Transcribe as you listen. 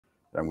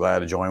I'm glad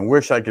to join.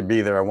 Wish I could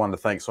be there. I wanted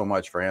to thank so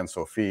much for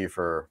Anne-Sophie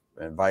for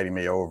inviting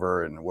me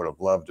over, and would have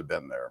loved to have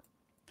been there.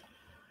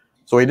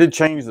 So we did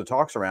change the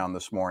talks around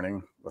this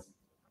morning.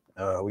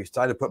 We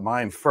decided to put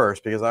mine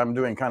first because I'm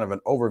doing kind of an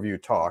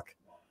overview talk.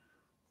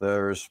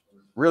 There's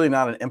really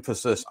not an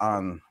emphasis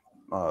on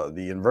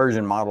the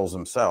inversion models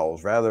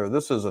themselves. Rather,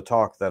 this is a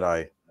talk that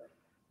I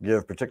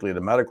give particularly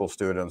to medical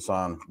students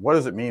on what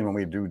does it mean when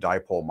we do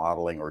dipole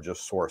modeling or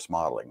just source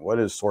modeling? What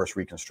is source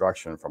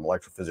reconstruction from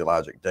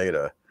electrophysiologic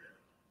data?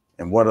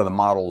 And what are the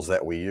models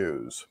that we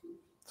use?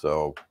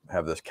 So I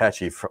have this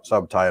catchy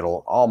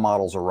subtitle, all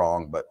models are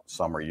wrong, but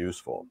some are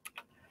useful.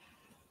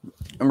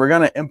 And we're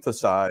going to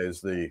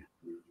emphasize the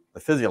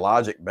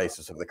physiologic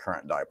basis of the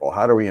current dipole.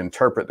 How do we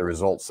interpret the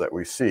results that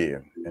we see?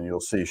 And you'll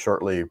see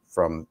shortly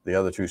from the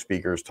other two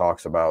speakers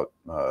talks about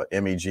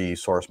MEG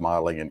source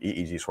modeling and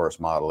EEG source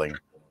modeling.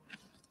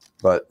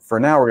 But for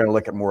now, we're going to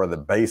look at more of the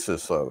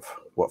basis of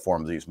what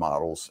forms these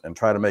models and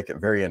try to make it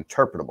very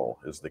interpretable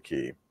is the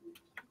key.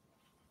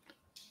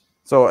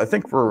 So I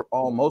think we're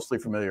all mostly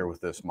familiar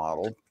with this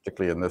model,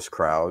 particularly in this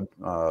crowd.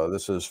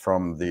 This is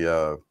from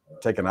the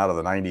taken out of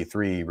the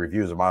 93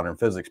 Reviews of Modern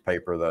Physics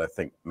paper that I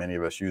think many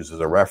of us use as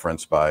a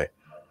reference by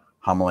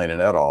Hamelain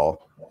and et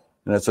al.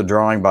 And it's a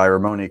drawing by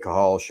Ramon y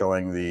Cajal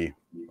showing the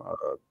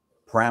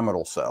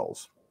pyramidal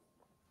cells.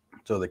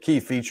 So the key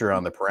feature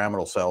on the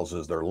pyramidal cells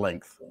is their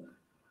length,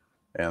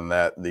 and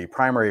that the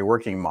primary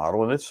working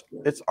model, and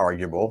it's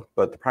arguable,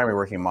 but the primary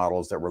working model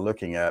is that we're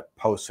looking at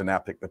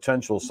postsynaptic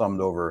potential summed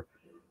over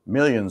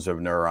millions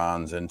of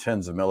neurons in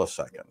tens of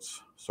milliseconds.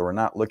 So we're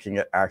not looking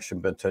at action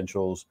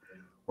potentials.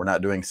 We're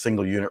not doing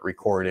single unit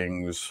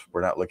recordings.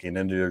 We're not looking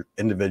into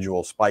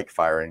individual spike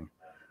firing.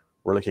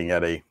 We're looking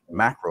at a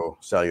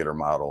macrocellular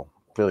model,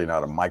 clearly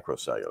not a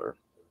microcellular.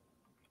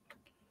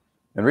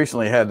 And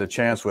recently had the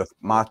chance with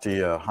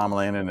Matti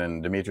Hamelainen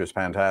and Dimitris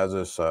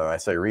Pantazis. I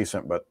say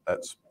recent, but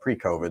that's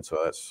pre-COVID, so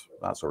that's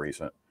not so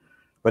recent.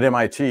 But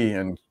MIT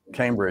and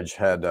Cambridge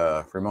had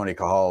Ramon y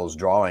Cajal's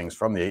drawings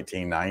from the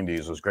 1890s.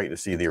 It was great to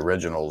see the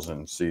originals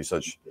and see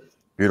such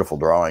beautiful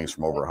drawings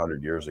from over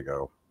 100 years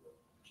ago.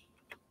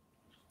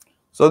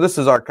 So this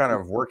is our kind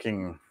of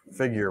working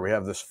figure. We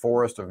have this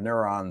forest of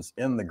neurons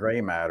in the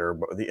gray matter,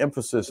 but the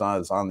emphasis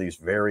is on these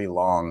very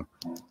long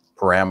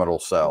pyramidal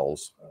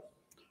cells.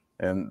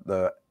 And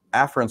the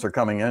afferents are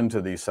coming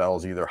into these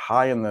cells either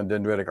high in the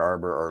dendritic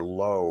arbor or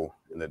low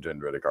in the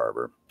dendritic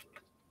arbor.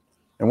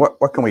 And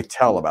what can we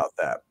tell about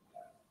that?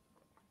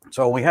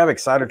 So we have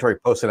excitatory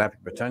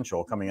postsynaptic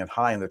potential coming in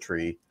high in the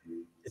tree.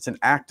 It's an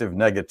active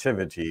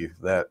negativity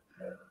that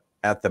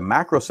at the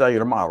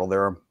macrocellular model,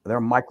 there are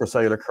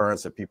microcellular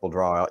currents that people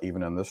draw out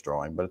even in this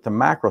drawing, but at the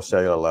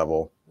macrocellular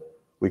level,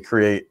 we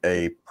create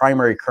a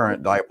primary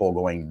current dipole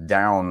going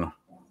down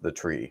the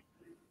tree.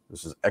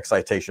 This is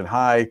excitation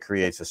high,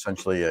 creates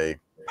essentially a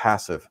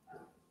passive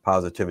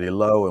positivity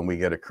low, and we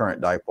get a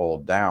current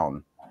dipole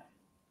down.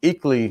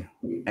 Equally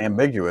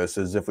ambiguous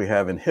is if we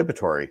have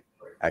inhibitory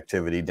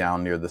activity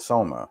down near the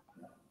soma.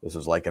 This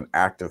is like an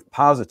active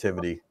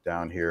positivity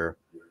down here,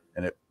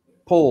 and it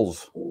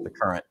pulls the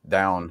current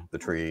down the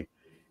tree.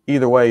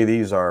 Either way,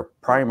 these are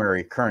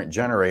primary current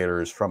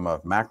generators from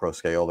a macro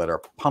scale that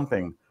are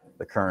pumping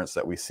the currents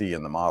that we see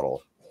in the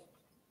model.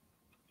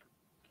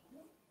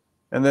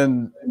 And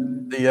then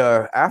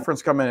the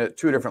afferents come in at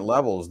two different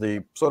levels.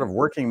 The sort of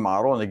working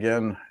model, and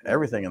again,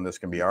 everything in this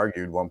can be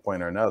argued one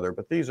point or another,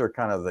 but these are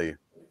kind of the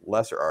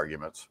lesser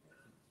arguments,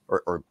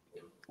 or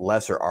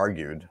lesser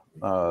argued,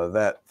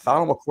 that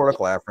thalamocortical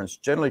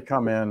afferents generally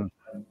come in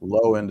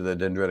low into the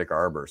dendritic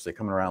arbors. They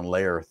come around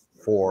layer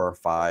 4,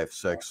 5,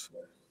 6,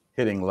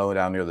 hitting low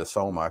down near the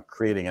soma,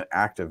 creating an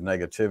active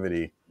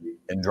negativity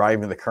and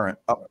driving the current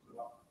up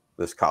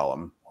this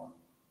column.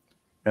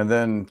 And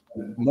then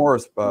more,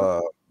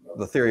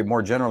 the theory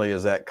more generally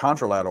is that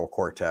contralateral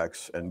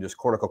cortex and just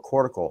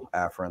cortical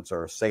afferents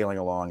are sailing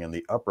along in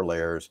the upper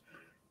layers,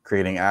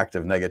 creating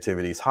active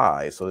negativities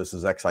high. So this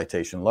is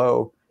excitation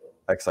low,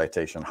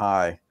 excitation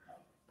high.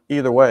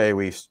 Either way,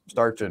 we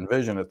start to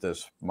envision at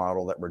this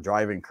model that we're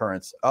driving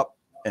currents up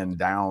and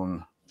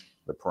down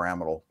the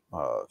pyramidal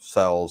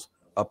cells,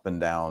 up and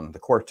down the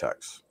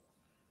cortex.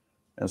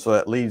 And so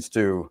that leads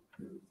to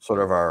sort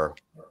of our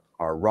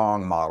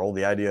wrong model,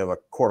 the idea of a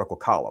cortical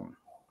column.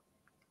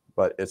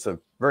 But it's a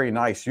very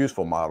nice,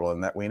 useful model in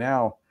that we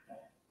now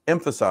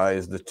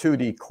emphasize the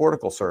 2D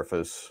cortical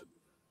surface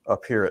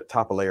up here at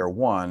top of layer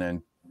 1,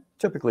 and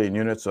typically in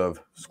units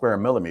of square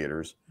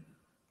millimeters,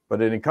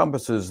 but it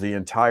encompasses the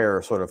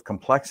entire sort of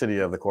complexity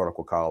of the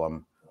cortical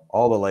column,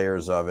 all the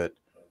layers of it,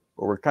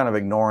 but we're kind of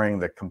ignoring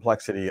the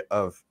complexity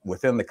of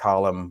within the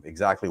column,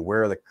 exactly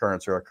where the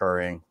currents are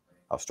occurring,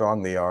 how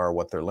strong they are,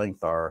 what their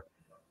length are.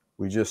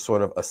 We just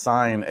sort of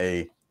assign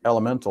a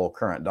elemental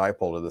current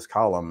dipole to this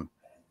column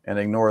and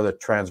ignore the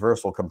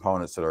transversal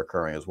components that are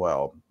occurring as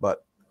well.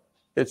 But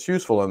it's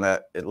useful in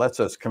that it lets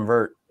us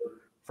convert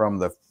from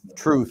the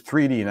true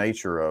 3D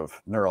nature of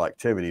neural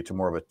activity to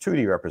more of a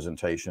 2D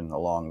representation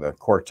along the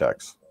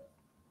cortex.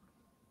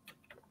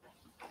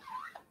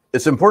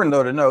 It's important,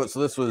 though, to note, so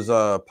this was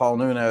Paul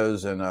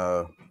Nunez and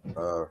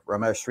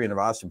Ramesh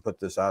Srinivasan put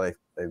this out.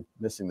 I'm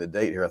missing the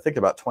date here. I think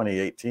about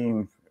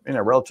 2018,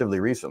 relatively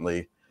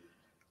recently,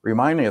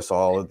 reminding us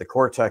all that the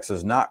cortex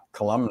is not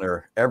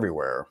columnar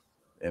everywhere.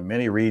 In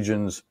many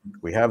regions,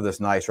 we have this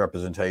nice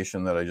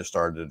representation that I just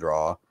started to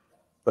draw.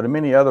 But in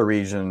many other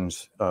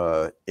regions,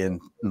 in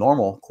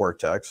normal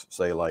cortex,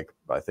 say like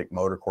I think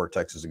motor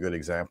cortex is a good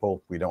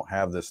example, we don't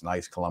have this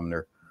nice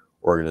columnar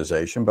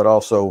organization. But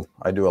also,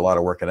 I do a lot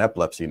of work in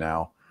epilepsy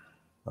now,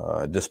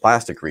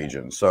 dysplastic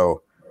regions.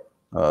 So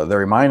they're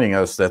reminding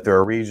us that there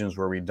are regions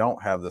where we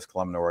don't have this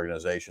columnar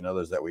organization,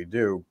 others that we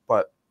do.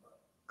 But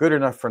good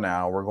enough for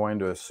now. We're going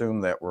to assume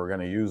that we're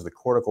going to use the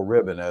cortical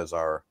ribbon as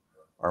our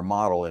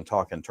model and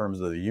talk in terms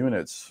of the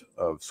units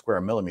of square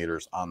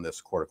millimeters on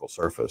this cortical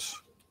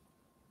surface.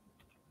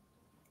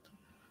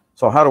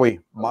 So how do we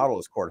model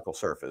this cortical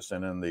surface?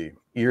 And in the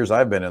years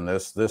I've been in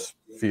this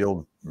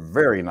field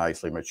very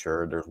nicely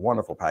matured. There's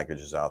wonderful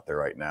packages out there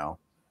right now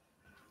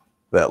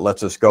that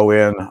lets us go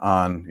in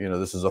on,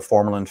 this is a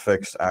formalin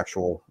fixed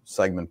actual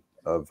segment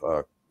of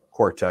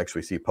cortex.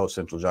 We see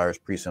postcentral gyrus,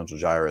 precentral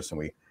gyrus, and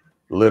we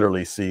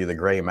literally see the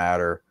gray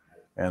matter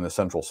and the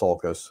central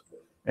sulcus.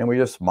 And we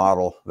just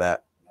model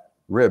that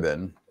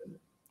ribbon.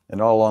 And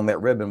all along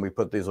that ribbon, we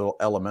put these little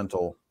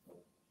elemental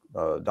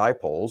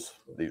dipoles,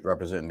 these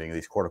representing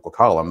these cortical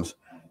columns,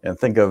 and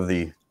think of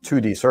the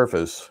 2D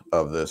surface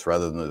of this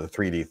rather than the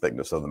 3D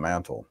thickness of the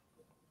mantle.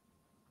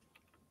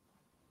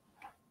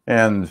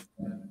 And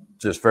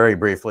just very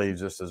briefly,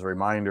 just as a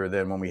reminder,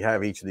 then when we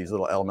have each of these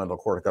little elemental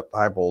cortical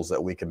dipoles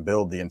that we can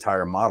build the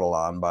entire model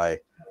on by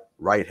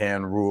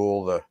right-hand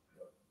rule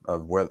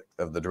of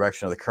the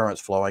direction of the currents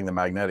flowing, the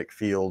magnetic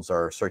fields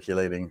are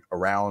circulating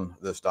around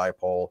this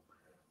dipole.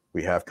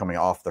 We have coming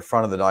off the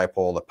front of the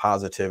dipole the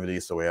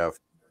positivity, so we have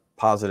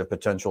positive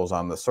potentials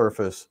on the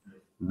surface,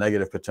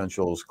 negative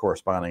potentials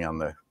corresponding on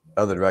the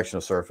other direction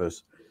of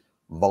surface,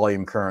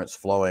 volume currents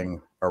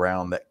flowing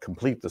around that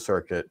complete the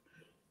circuit,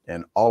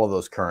 and all of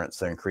those currents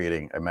then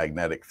creating a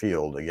magnetic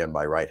field, again,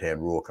 by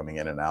right-hand rule coming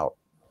in and out.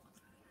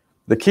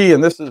 The key,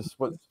 and this is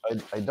what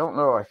I don't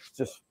know,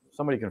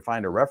 somebody can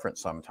find a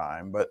reference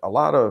sometime, but a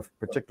lot of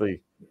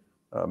particularly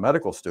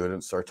medical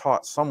students are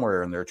taught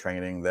somewhere in their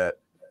training that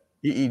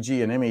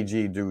EEG and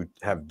MEG do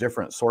have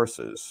different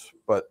sources,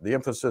 but the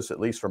emphasis, at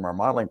least from our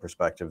modeling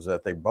perspective, is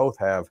that they both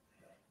have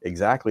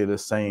exactly the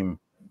same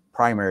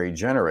primary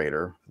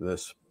generator,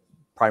 this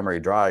primary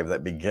drive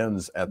that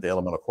begins at the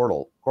elemental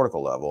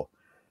cortical level,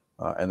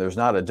 and there's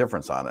not a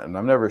difference on it. And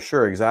I'm never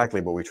sure exactly,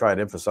 but we try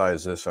to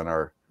emphasize this in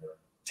our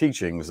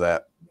teachings,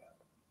 that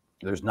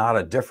there's not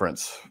a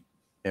difference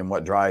in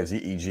what drives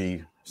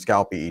EEG,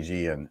 scalp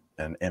EEG,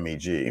 and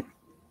MEG.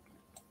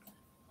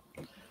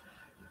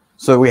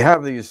 So we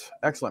have these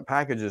excellent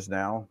packages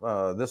now.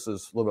 This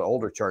is a little bit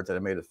older chart that I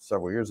made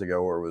several years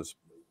ago, where it was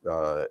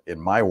in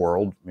my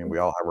world. I mean, we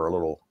all have our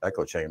little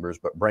echo chambers,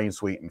 but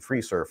BrainSuite and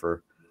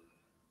FreeSurfer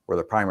were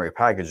the primary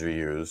package we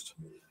used.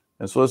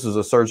 And so this is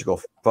a surgical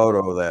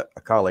photo that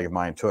a colleague of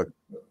mine took,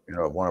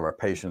 of one of our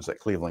patients at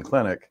Cleveland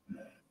Clinic.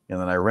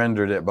 And then I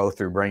rendered it both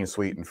through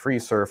BrainSuite and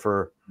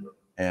FreeSurfer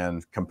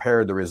and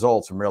compared the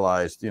results and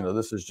realized,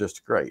 this is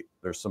just great.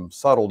 There's some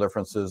subtle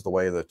differences the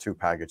way the two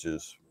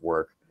packages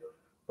work.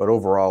 But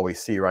overall, we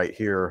see right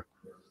here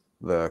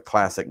the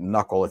classic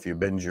knuckle. If you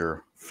bend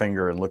your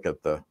finger and look at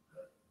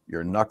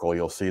your knuckle,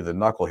 you'll see the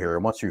knuckle here.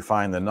 And once you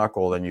find the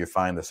knuckle, then you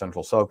find the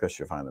central sulcus,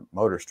 you find the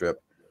motor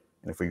strip.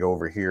 And if we go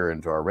over here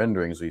into our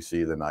renderings, we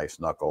see the nice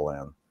knuckle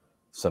and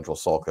central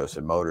sulcus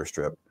and motor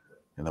strip.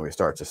 And then we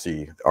start to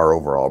see our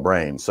overall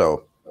brain.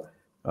 So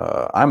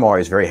I'm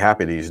always very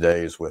happy these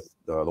days with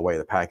the way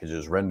the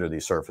packages render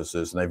these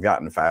surfaces, and they've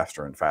gotten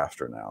faster and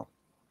faster now.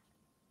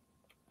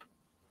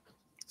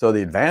 So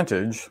the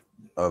advantage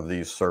of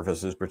these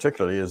surfaces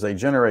particularly is they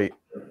generate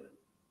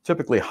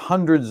typically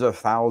hundreds of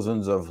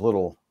thousands of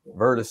little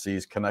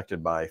vertices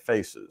connected by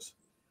faces.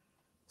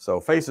 So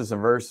faces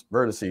and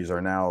vertices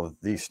are now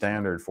the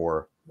standard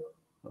for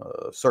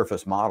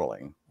surface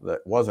modeling. That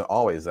wasn't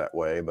always that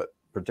way, but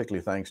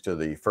particularly thanks to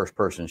the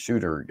first-person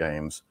shooter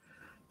games,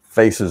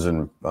 faces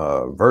and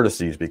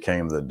vertices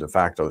became the de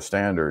facto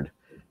standard.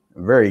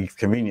 Very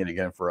convenient,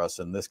 again, for us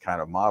in this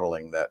kind of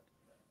modeling, that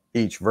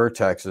each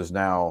vertex is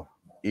now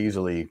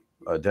easily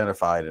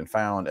identified and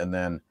found, and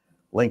then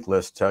linked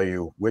lists tell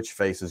you which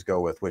faces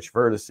go with which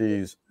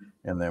vertices,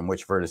 and then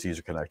which vertices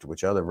are connected to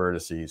which other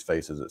vertices,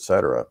 faces,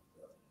 etc.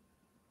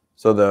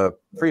 So the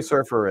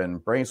FreeSurfer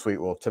and BrainSuite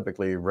will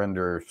typically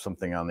render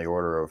something on the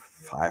order of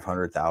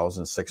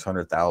 500,000,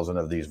 600,000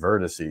 of these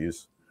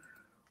vertices,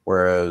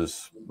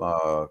 whereas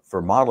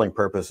for modeling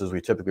purposes, we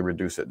typically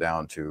reduce it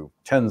down to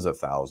tens of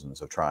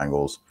thousands of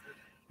triangles.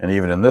 And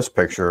even in this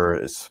picture,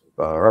 it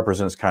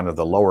represents kind of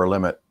the lower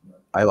limit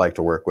I like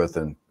to work with,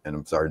 and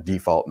it's our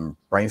default in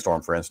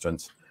Brainstorm, for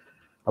instance,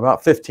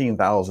 about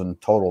 15,000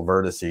 total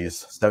vertices,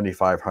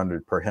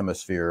 7,500 per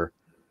hemisphere,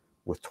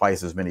 with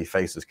twice as many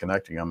faces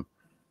connecting them.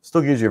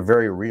 Still gives you a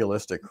very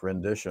realistic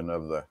rendition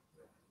of the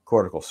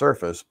cortical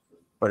surface,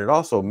 but it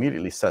also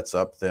immediately sets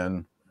up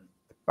then,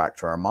 back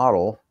to our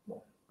model,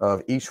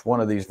 of each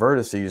one of these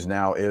vertices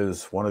now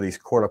is one of these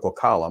cortical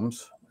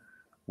columns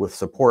with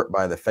support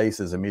by the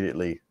faces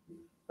immediately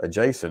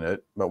adjacent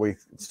it, but we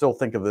still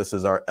think of this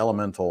as our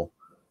elemental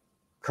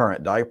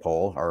current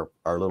dipole,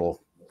 our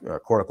little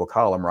cortical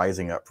column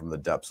rising up from the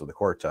depths of the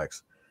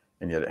cortex,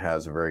 and yet it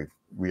has a very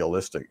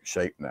realistic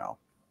shape now.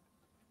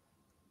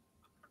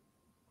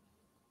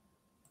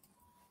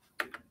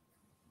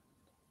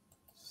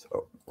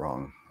 So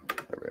wrong.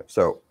 There we go.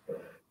 So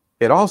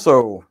it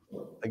also,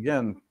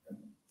 again,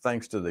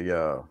 thanks to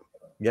the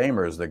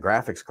gamers, the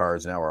graphics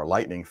cards now are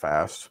lightning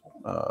fast,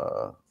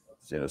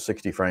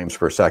 60 frames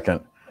per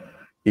second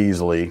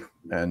easily,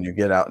 and you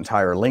get out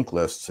entire link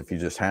lists if you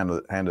just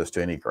hand this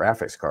to any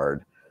graphics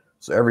card.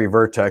 So every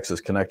vertex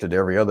is connected to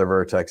every other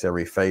vertex,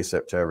 every face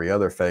up to every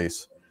other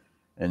face,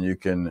 and you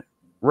can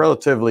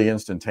relatively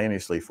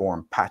instantaneously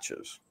form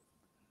patches.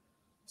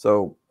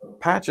 So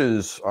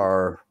patches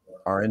are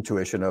our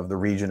intuition of the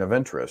region of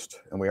interest,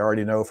 and we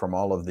already know from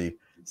all of the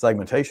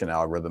segmentation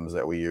algorithms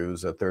that we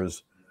use that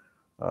there's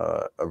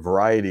a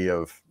variety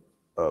of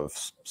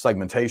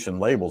segmentation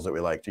labels that we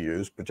like to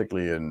use,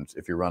 particularly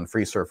if you run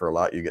FreeSurfer a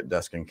lot, you get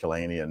Deskin,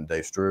 Killaney, and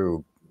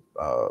Destru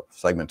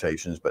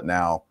segmentations, but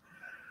now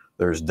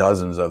there's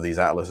dozens of these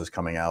atlases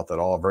coming out that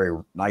all very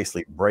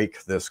nicely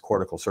break this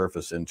cortical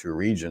surface into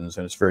regions,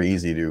 and it's very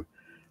easy to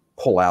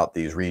pull out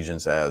these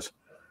regions as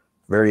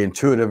very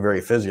intuitive,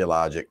 very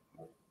physiologic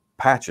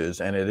patches,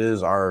 and it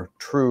is our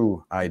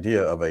true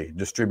idea of a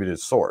distributed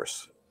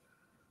source.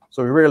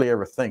 So we rarely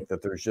ever think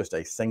that there's just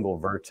a single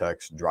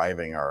vertex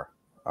driving our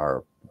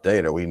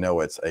data. We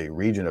know it's a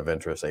region of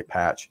interest, a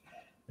patch,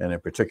 and in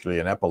particularly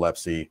in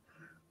epilepsy,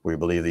 we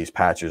believe these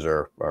patches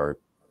are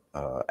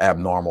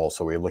abnormal,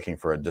 so we're looking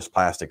for a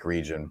dysplastic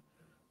region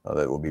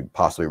that will be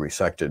possibly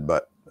resected,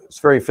 but it's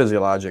very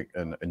physiologic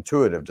and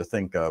intuitive to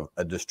think of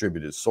a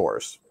distributed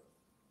source.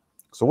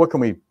 So what can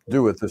we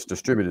do with this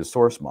distributed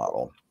source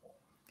model?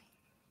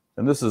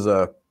 And this is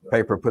a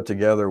paper put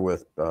together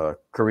with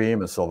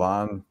Kareem and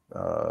Sylvain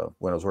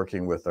when I was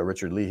working with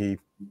Richard Leahy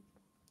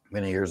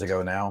many years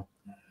ago now.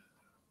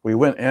 We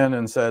went in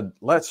and said,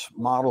 let's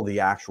model the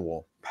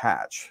actual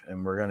patch.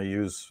 And we're going to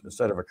use,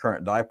 instead of a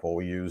current dipole,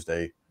 we used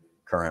a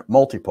current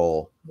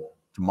multipole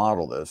to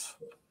model this.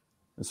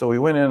 And so we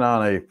went in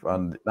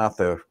on not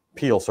the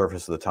peel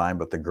surface of the time,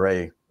 but the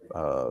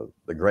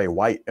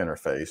gray-white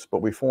interface.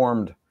 But we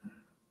formed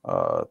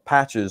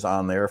patches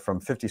on there from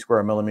 50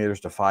 square millimeters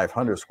to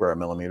 500 square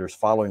millimeters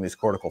following these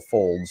cortical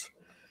folds.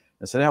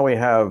 And so now we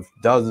have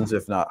dozens,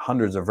 if not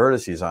hundreds of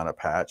vertices on a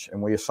patch.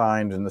 And we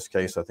assigned, in this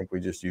case, I think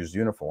we just used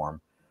uniform.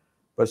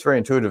 But it's very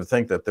intuitive to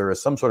think that there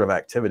is some sort of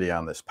activity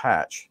on this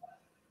patch.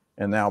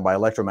 And now by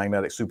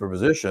electromagnetic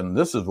superposition,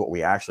 this is what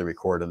we actually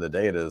record in the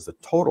data, is the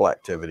total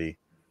activity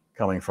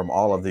coming from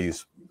all of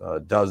these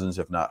dozens,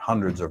 if not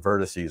hundreds of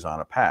vertices on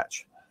a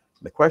patch.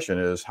 The question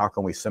is, how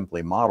can we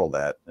simply model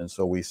that? And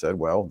so we said,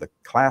 well, the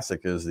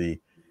classic is the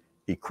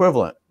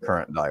equivalent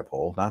current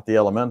dipole, not the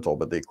elemental,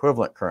 but the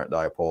equivalent current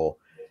dipole.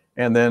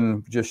 And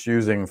then just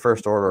using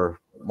first order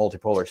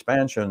multipolar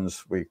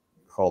expansions, we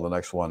call the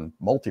next one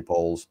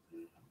multipoles,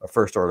 a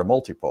first order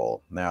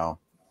multipole. Now,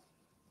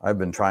 I've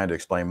been trying to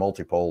explain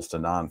multipoles to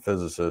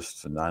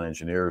non-physicists and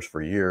non-engineers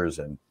for years,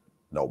 and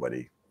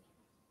nobody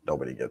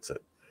gets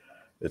it.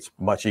 It's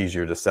much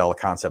easier to sell a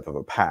concept of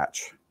a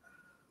patch.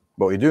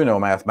 But we do know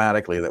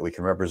mathematically that we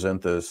can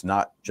represent this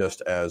not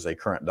just as a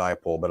current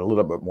dipole, but a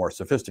little bit more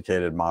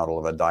sophisticated model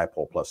of a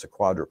dipole plus a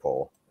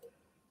quadrupole.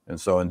 And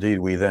so indeed,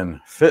 we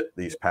then fit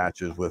these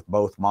patches with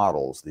both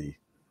models, the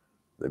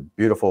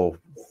beautiful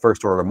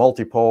first order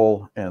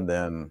multipole and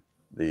then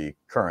the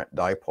current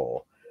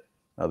dipole.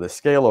 Now the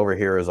scale over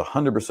here is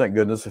 100%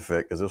 goodness of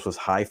fit because this was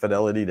high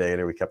fidelity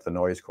data. We kept the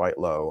noise quite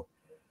low.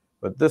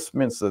 But this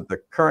means that the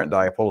current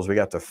dipoles, we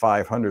got to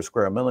 500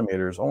 square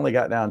millimeters, only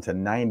got down to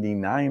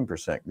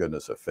 99%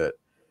 goodness of fit.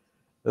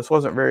 This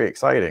wasn't very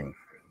exciting.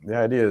 The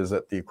idea is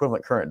that the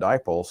equivalent current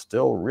dipole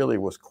still really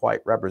was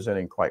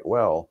representing quite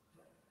well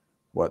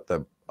what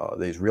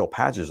these real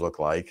patches look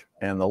like.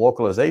 And the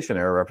localization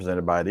error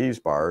represented by these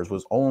bars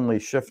was only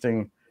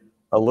shifting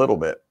a little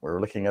bit. We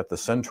were looking at the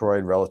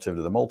centroid relative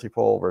to the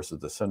multipole versus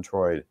the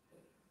centroid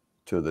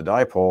to the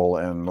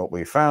dipole, and what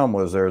we found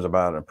was there's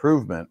about an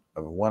improvement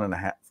of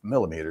 1.5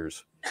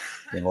 millimeters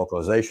in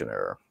localization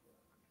error.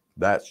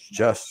 That's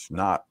just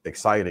not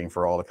exciting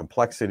for all the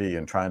complexity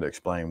and trying to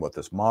explain what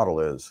this model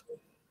is.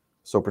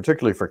 So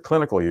particularly for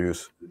clinical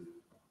use,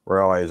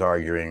 we're always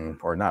arguing,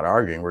 or not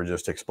arguing, we're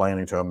just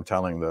explaining to them,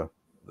 telling the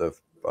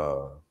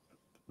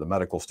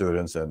medical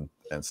students and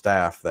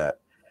staff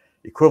that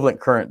equivalent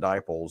current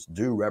dipoles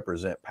do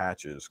represent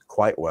patches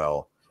quite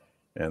well,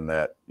 and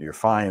that you're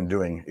fine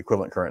doing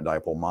equivalent current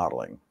dipole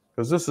modeling,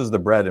 because this is the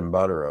bread and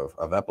butter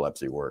of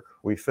epilepsy work.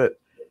 We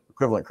fit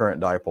equivalent current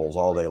dipoles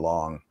all day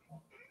long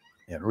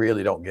and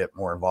really don't get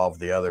more involved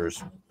with the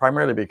others,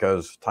 primarily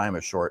because time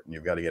is short and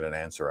you've got to get an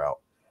answer out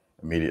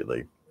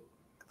immediately.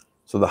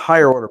 So the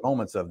higher order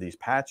moments of these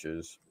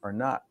patches are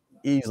not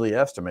easily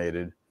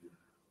estimated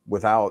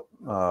without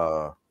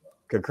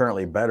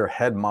concurrently better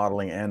head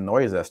modeling and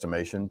noise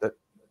estimation that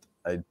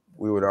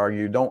we would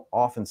argue, don't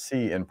often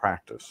see in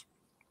practice.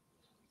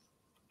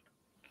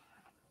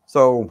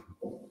 So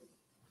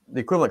the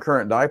equivalent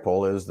current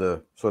dipole is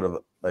the sort of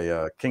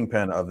a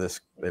kingpin of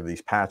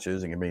these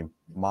patches and can be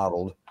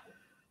modeled.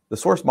 The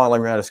source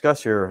modeling we're going to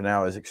discuss here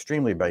now is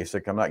extremely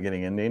basic. I'm not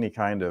getting into any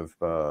kind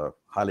of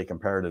highly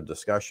comparative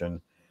discussion,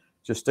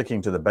 just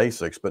sticking to the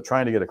basics, but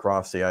trying to get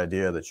across the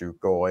idea that you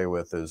go away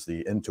with is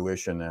the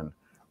intuition and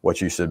what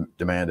you should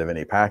demand of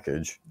any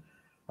package.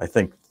 I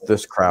think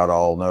this crowd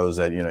all knows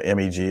that, you know,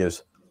 MEG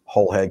is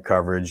whole head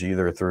coverage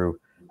either through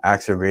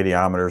axial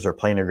gradiometers or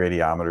planar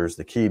gradiometers.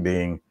 The key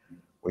being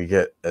we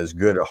get as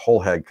good a whole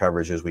head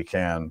coverage as we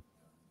can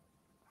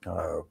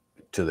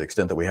to the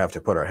extent that we have to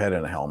put our head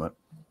in a helmet.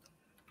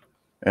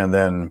 And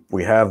then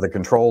we have the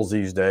controls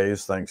these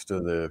days, thanks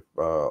to the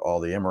all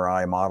the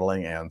MRI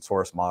modeling and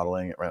source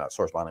modeling, or not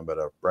source modeling, but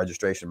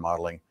registration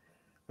modeling.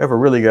 We have a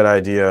really good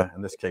idea,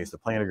 in this case, the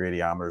planar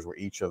gradiometers, where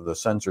each of the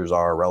sensors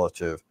are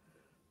relative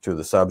to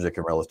the subject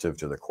and relative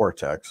to the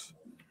cortex.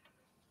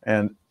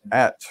 And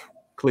at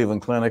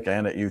Cleveland Clinic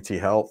and at UT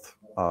Health,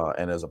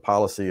 and as a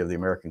policy of the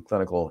American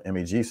Clinical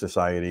MEG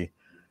Society,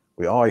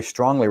 we always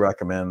strongly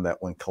recommend that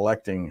when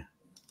collecting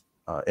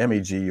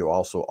MEG, you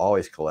also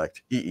always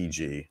collect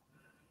EEG,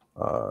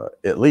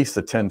 at least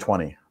the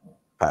 1020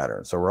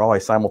 pattern. So we're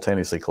always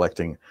simultaneously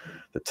collecting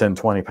the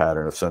 1020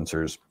 pattern of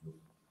sensors,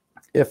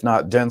 if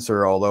not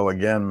denser, although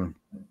again,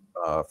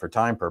 for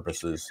time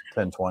purposes,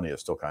 1020 is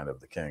still kind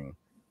of the king.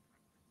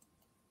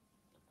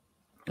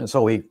 And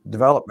so we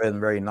develop in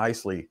very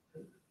nicely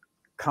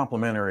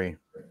complementary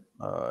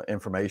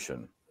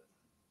information.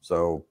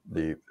 So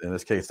in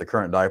this case, the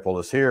current dipole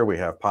is here. We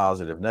have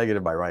positive,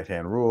 negative by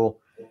right-hand rule.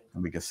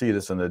 And we can see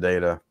this in the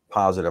data,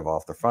 positive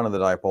off the front of the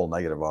dipole,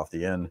 negative off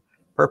the end,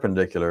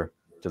 perpendicular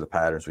to the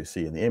patterns we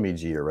see in the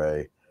MEG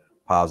array,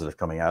 positive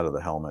coming out of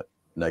the helmet,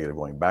 negative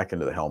going back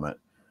into the helmet.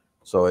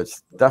 So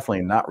it's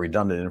definitely not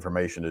redundant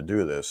information to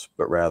do this,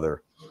 but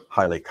rather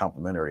highly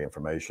complementary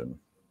information.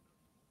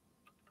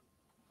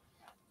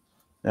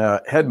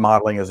 Head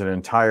modeling is an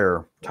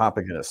entire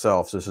topic in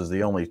itself. So this is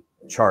the only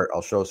chart.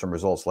 I'll show some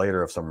results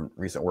later of some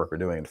recent work we're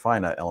doing in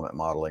finite element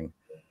modeling.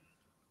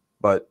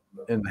 But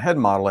in head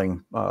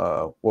modeling,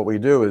 what we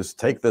do is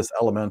take this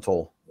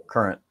elemental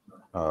current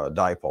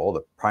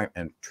dipole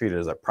and treat it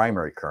as a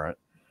primary current.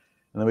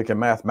 And then we can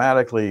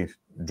mathematically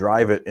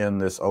drive it in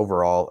this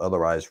overall,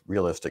 otherwise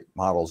realistic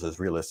models, as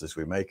realistic as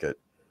we make it.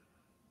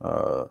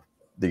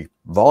 The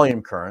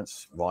volume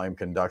currents, volume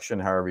conduction,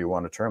 however you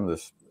want to term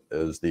this,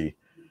 is the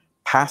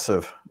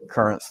passive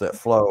currents that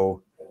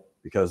flow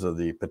because of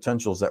the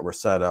potentials that were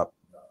set up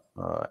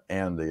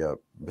and the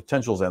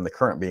potentials and the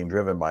current being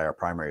driven by our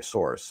primary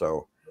source.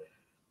 So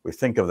we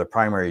think of the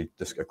primary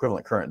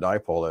equivalent current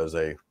dipole as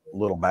a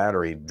little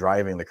battery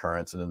driving the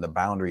currents, and then the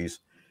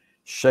boundaries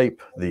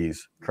shape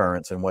these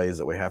currents in ways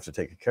that we have to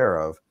take care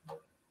of.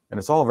 And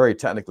it's all very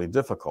technically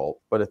difficult,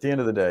 but at the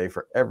end of the day,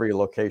 for every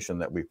location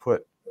that we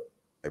put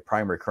a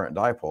primary current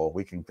dipole,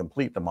 we can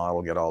complete the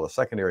model, get all the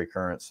secondary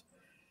currents,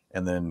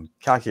 and then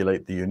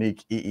calculate the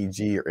unique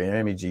EEG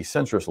or MEG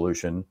sensor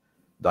solution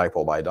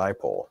dipole by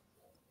dipole.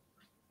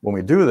 When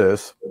we do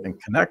this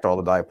and connect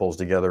all the dipoles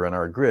together in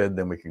our grid,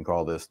 then we can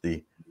call this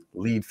the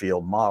lead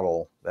field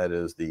model. That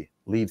is the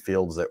lead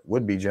fields that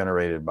would be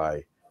generated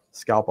by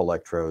scalp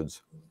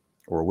electrodes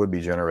or would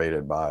be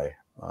generated by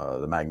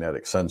the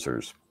magnetic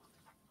sensors.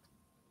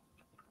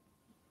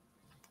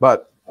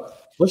 But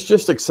let's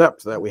just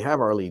accept that we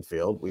have our lead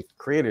field. We've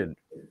created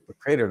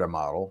a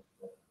model.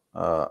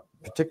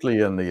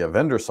 Particularly in the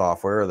vendor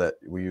software that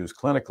we use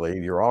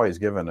clinically, you're always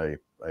given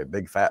a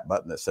big fat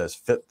button that says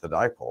fit the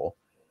dipole.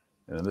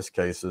 And in this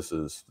case, this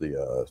is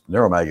the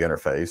NeuroMag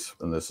interface,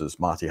 and this is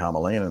Matti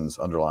Hamalinen's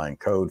underlying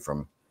code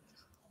from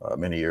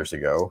many years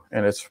ago.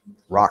 And it's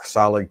rock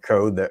solid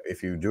code that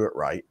if you do it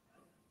right,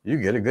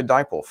 you get a good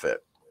dipole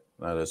fit.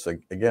 That is,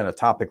 again, a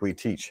topic we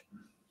teach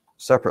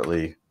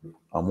separately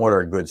on what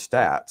are good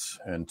stats.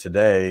 And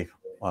today,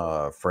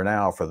 for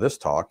now, for this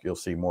talk, you'll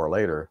see more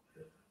later.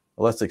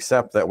 Let's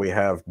accept that we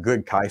have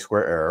good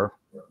chi-square error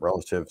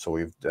relative, so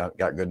we've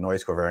got good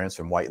noise covariance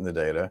and whiten the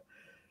data,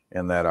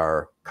 and that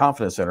our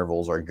confidence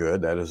intervals are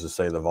good. That is to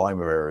say, the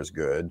volume of error is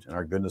good, and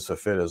our goodness of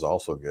fit is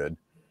also good.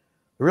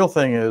 The real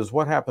thing is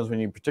what happens when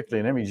you,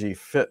 particularly in MEG,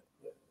 fit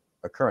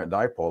a current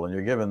dipole, and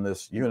you're given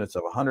this units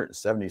of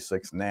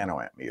 176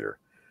 nanoamp meter.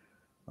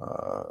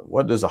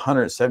 What does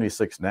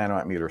 176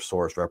 nanoamp meter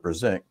source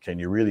represent? Can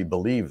you really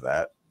believe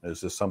that?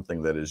 Is this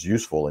something that is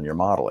useful in your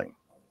modeling?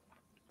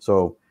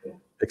 So,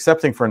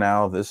 accepting for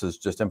now, this is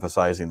just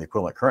emphasizing the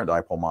equivalent current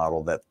dipole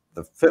model, that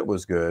the fit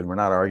was good. We're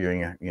not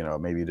arguing, you know,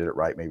 maybe you did it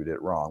right, maybe you did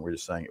it wrong. We're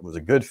just saying it was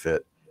a good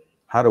fit.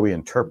 How do we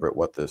interpret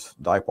what this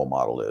dipole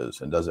model is,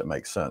 and does it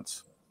make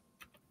sense?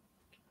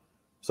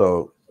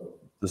 So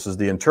this is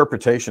the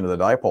interpretation of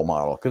the dipole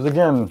model. Because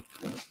again,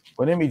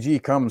 when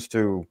MEG comes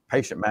to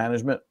patient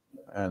management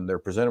and they're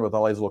presented with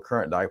all these little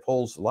current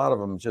dipoles, a lot of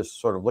them just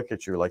sort of look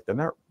at you like they're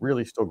not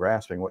really still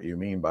grasping what you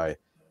mean by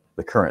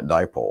the current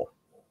dipole.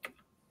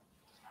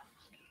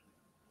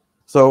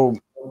 So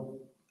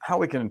how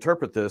we can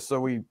interpret this, so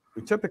we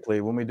we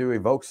typically, when we do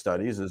evoked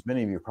studies, as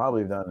many of you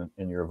probably have done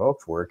in your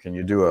evoked work, and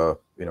you do a,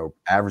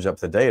 average up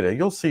the data,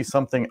 you'll see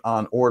something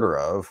on order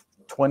of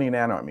 20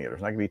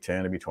 nanometers. Not going to be 10,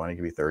 it could be 20, it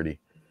could be 30.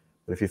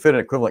 But if you fit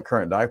an equivalent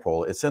current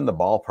dipole, it's in the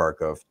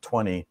ballpark of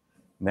 20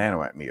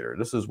 nanoamp meter.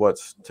 This is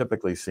what's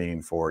typically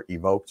seen for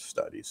evoked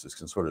studies. This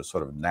can sort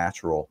of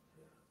natural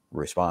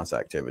response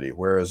activity.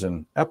 Whereas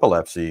in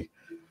epilepsy,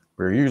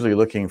 we're usually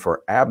looking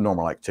for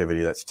abnormal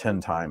activity that's 10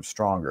 times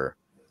stronger,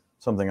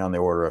 something on the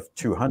order of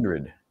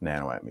 200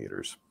 nanoamp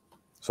meters.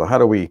 So how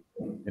do we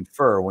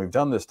infer? When we've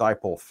done this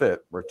dipole fit,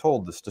 we're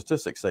told the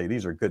statistics say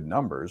these are good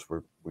numbers.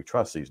 We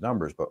trust these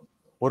numbers, but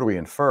what do we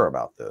infer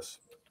about this?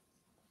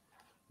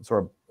 So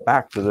we're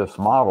back to this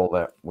model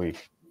that we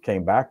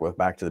came back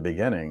to the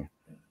beginning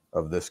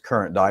of this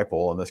current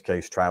dipole, in this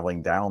case,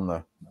 traveling down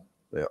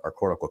our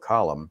cortical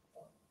column.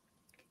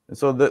 And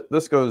so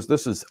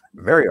this is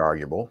very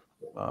arguable,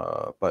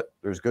 but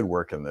there's good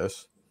work in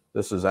this.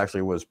 This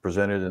was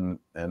presented in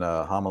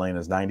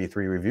Hamelena's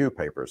 93 review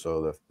paper.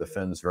 So the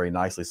Finns very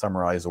nicely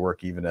summarize the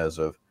work even as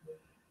of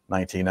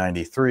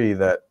 1993,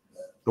 that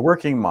the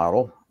working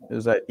model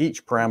is that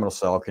each pyramidal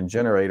cell can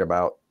generate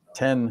about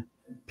 10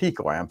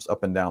 picoamps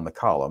up and down the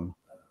column,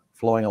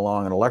 flowing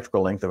along an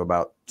electrical length of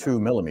about 2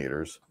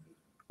 millimeters,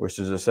 which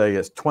is to say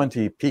it's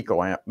 20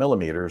 picoamp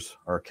millimeters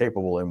are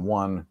capable in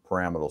one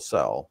pyramidal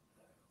cell,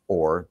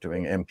 or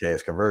doing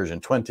MKS conversion,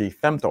 20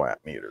 femtoamp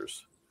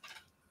meters.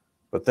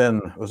 But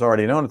then it was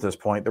already known at this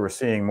point that we're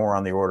seeing more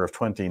on the order of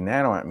 20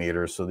 nanoamp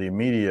meters. So the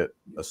immediate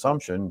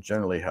assumption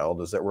generally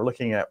held is that we're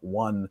looking at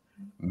 1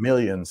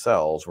 million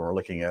cells when we're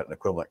looking at an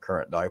equivalent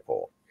current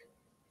dipole.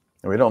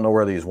 And we don't know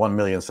where these 1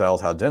 million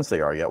cells, how dense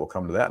they are yet. We'll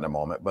come to that in a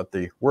moment. But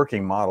the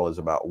working model is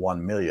about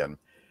 1 million.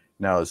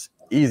 Now, it's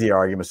easy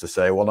arguments to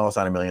say, well, no, it's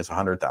not a million, it's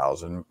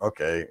 100,000.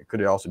 Okay, it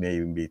could also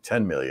even be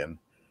 10 million.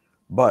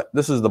 But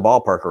this is the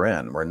ballpark we're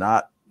in. We're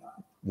not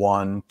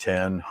 1,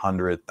 10,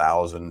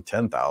 100,000,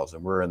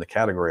 10,000. We're in the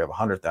category of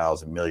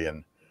 100,000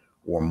 million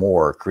or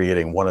more,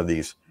 creating one of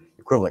these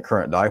equivalent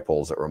current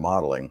dipoles that we're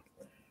modeling.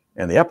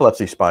 And the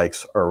epilepsy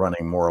spikes are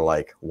running more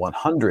like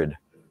 100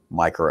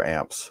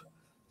 microamps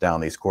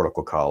down these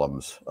cortical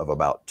columns of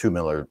about 2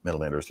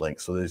 millimeters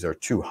length. So these are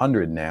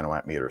 200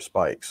 nanoamp meter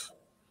spikes.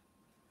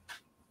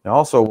 Now,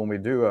 also, when we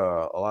do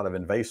a lot of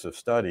invasive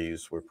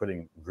studies, we're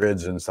putting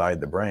grids inside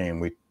the brain.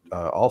 We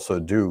also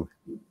do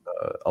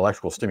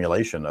electrical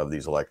stimulation of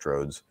these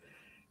electrodes.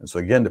 And so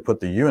again, to put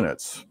the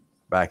units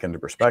back into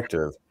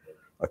perspective,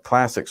 a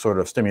classic sort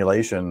of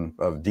stimulation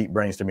of deep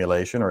brain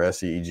stimulation, or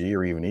SEEG,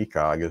 or even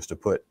ECOG, is to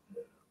put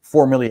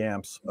 4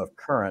 milliamps of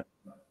current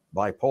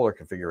bipolar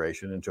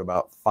configuration into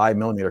about 5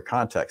 millimeter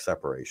contact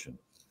separation.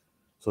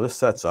 So this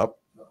sets up,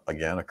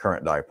 again, a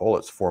current dipole.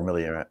 It's 4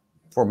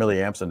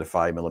 milliamps into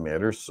 5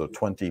 millimeters, so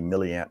 20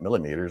 milliamp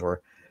millimeters,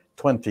 or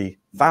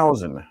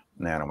 20,000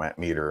 nanoamp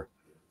meter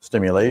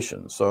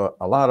stimulation. So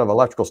a lot of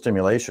electrical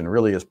stimulation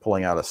really is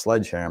pulling out a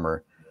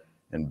sledgehammer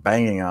and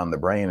banging on the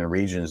brain in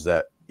regions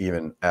that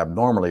even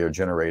abnormally are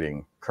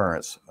generating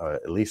currents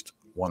at least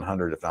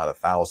 100, if not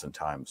 1,000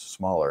 times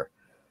smaller.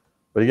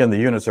 But again, the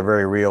units are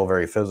very real,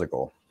 very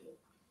physical.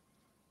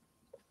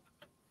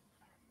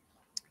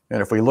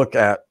 And if we look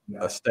at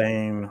a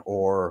stain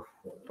or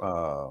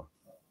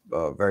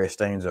various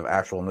stains of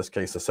actual, in this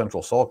case, the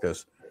central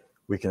sulcus,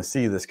 we can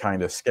see this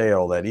kind of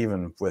scale that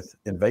even with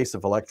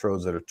invasive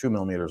electrodes that are 2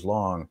 millimeters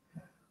long,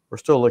 we're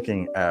still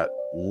looking at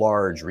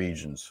large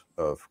regions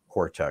of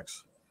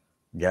cortex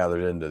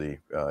gathered into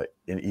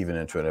even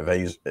into an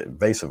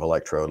invasive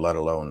electrode, let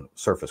alone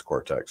surface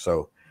cortex.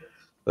 So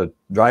the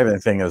driving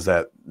thing is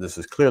that this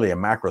is clearly a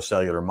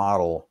macrocellular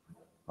model,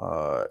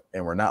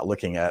 and we're not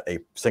looking at a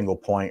single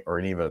point or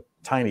even a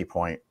tiny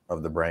point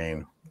of the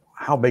brain.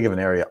 How big of an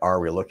area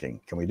are we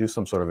looking? Can we do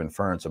some sort of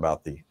inference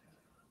about the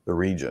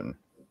region?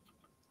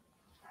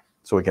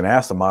 So we can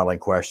ask the modeling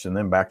question,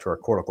 then back to our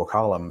cortical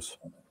columns.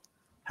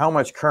 How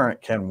much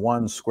current can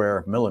 1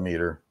 square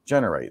millimeter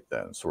generate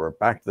then? So we're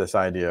back to this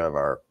idea of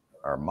our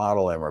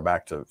model, and we're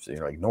back to,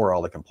 ignore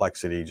all the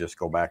complexity, just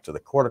go back to the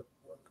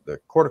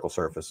cortical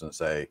surface and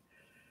say,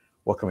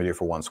 what can we do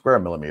for 1 square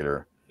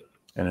millimeter?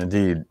 And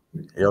indeed,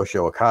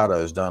 Yoshio Okada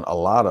has done a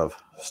lot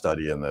of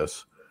study in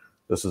this.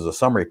 This is a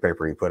summary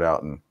paper he put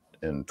out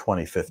in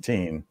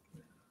 2015,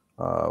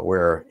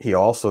 where he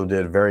also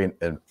did very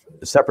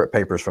separate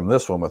papers from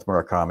this one with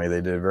Murakami. They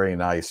did very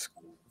nice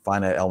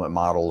finite element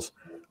models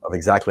of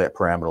exactly that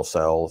pyramidal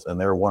cells, and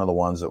they're one of the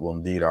ones that will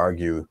indeed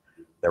argue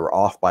that we're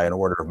off by an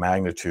order of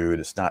magnitude.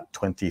 It's not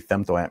 20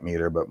 femtoamp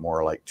meter, but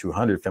more like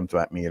 200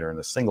 femtoamp meter in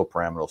a single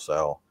pyramidal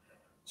cell.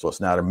 So it's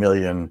not a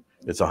million,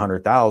 it's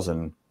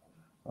 100,000.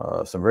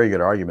 Some very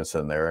good arguments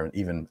in there, and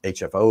even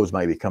HFOs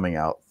might be coming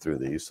out through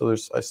these. So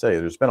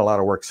there's been a lot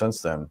of work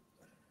since then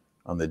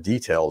on the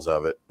details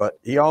of it. But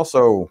he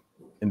also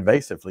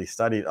invasively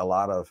studied a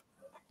lot of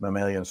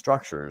mammalian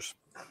structures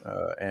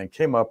and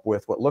came up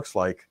with what looks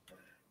like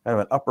kind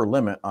of an upper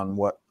limit on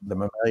what the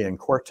mammalian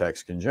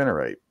cortex can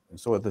generate. And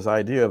so with this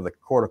idea of the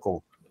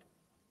cortical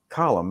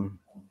column,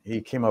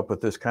 he came up with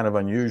this kind of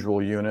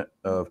unusual unit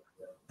of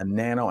a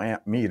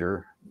nanoamp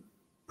meter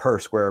per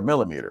square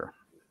millimeter.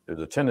 There's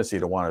a tendency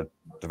to want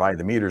to divide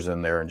the meters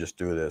in there and just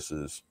do this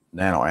as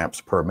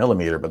nanoamps per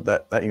millimeter, but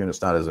that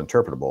unit's not as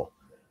interpretable.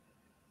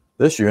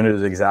 This unit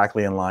is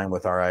exactly in line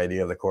with our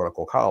idea of the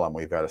cortical column.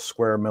 We've got a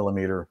square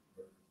millimeter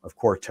of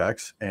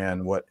cortex,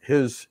 and what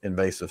his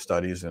invasive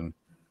studies and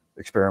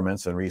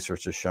experiments and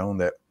research has shown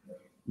that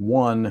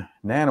 1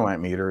 nanoamp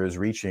meter is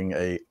reaching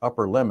a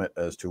upper limit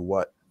as to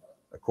what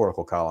a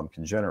cortical column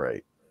can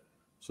generate.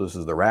 So this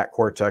is the rat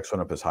cortex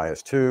went up as high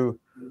as 2,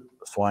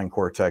 the swine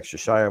cortex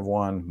just shy of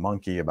 1,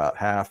 monkey about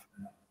half,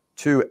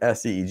 2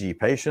 SEEG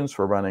patients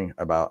were running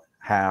about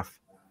half,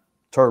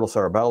 turtle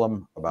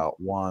cerebellum about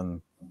 1,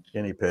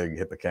 guinea pig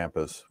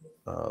hippocampus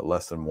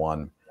less than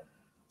 1.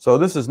 So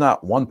this is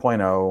not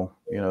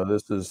 1.0,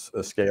 this is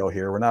a scale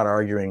here. We're not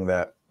arguing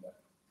that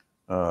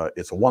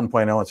it's a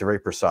 1.0, it's very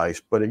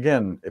precise, but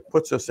again, it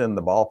puts us in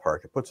the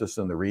ballpark, it puts us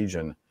in the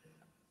region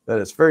that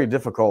it's very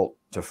difficult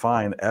to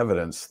find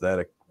evidence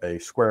that a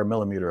square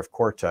millimeter of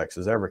cortex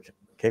is ever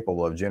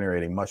capable of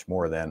generating much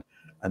more than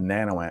a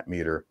nanoamp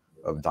meter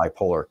of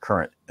dipolar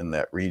current in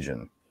that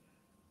region.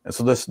 And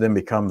so this then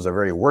becomes a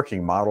very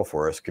working model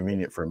for us,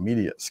 convenient for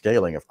immediate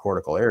scaling of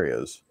cortical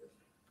areas.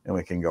 And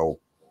we can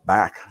go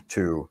back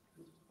to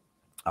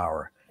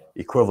our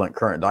equivalent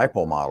current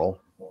dipole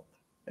model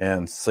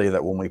and say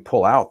that when we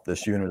pull out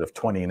this unit of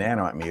 20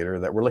 nanoamp meter,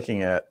 that we're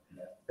looking at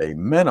a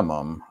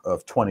minimum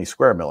of 20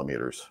 square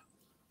millimeters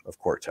of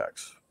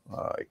cortex.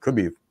 It could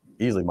be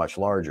easily much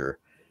larger,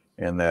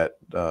 and that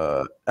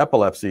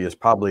epilepsy is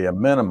probably a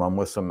minimum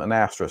with an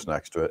asterisk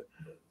next to it,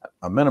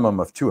 a minimum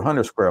of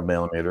 200 square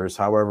millimeters.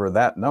 However,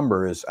 that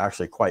number is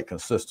actually quite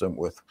consistent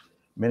with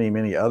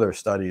many other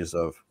studies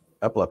of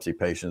epilepsy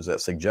patients that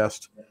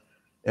suggest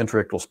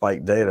intraictal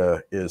spike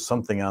data is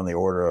something on the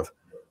order of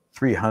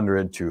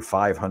 300 to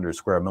 500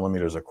 square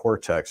millimeters of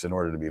cortex in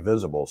order to be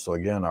visible. So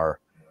again, our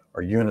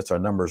units, our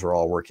numbers are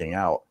all working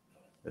out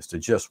as to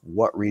just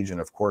what region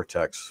of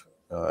cortex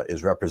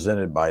is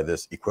represented by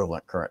this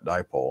equivalent current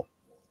dipole.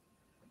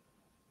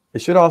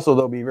 It should also,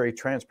 though, be very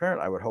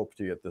transparent, I would hope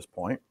to you at this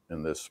point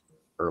in this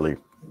early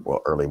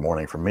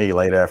morning for me,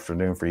 late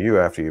afternoon for you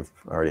after you've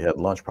already had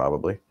lunch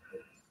probably.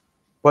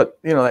 But,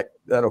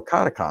 that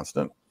Okada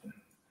constant,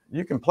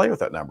 you can play with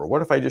that number.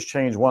 What if I just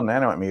change 1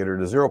 nanoamp meter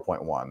to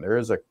 0.1? There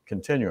is a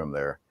continuum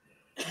there.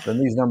 Then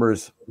these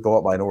numbers go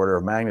up by an order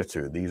of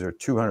magnitude. These are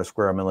 200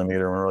 square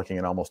millimeter, and we're looking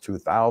at almost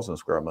 2,000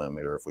 square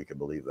millimeter, if we could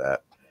believe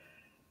that.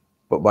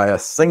 But by a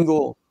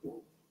single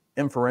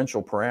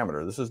inferential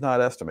parameter, this is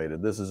not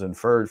estimated, this is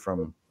inferred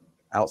from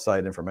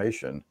outside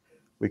information,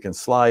 we can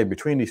slide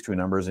between these two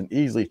numbers and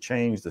easily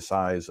change the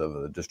size of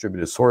the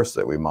distributed source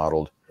that we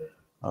modeled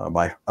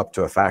by up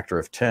to a factor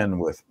of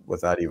 10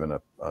 without even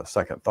a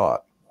second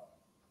thought.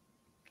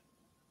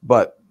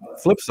 But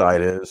flip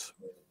side is,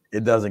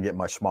 it doesn't get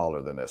much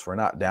smaller than this. We're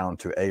not down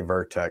to a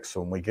vertex.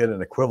 So when we get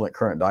an equivalent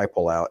current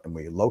dipole out and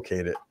we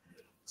locate it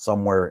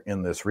somewhere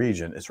in this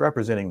region, it's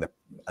representing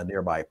a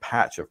nearby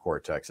patch of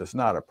cortex. It's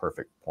not a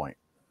perfect point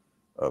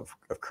of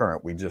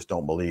current. We just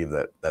don't believe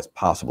that that's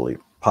possible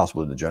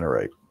to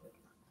generate.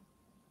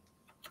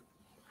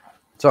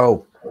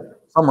 So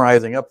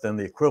summarizing up then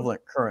the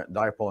equivalent current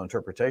dipole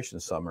interpretation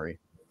summary,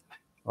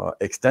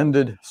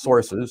 extended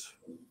sources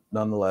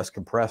nonetheless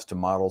compressed to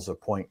models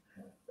of point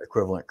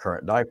equivalent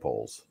current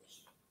dipoles.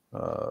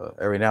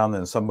 Every now and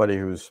then somebody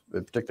who's,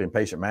 particularly in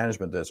patient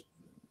management, that's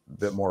a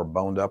bit more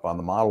boned up on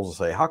the models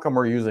will say, how come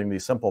we're using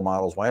these simple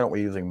models? Why aren't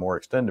we using more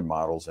extended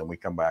models? And we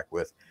come back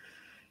with,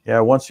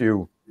 yeah, once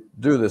you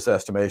do this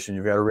estimation,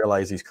 you've got to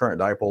realize these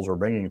current dipoles we're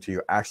bringing to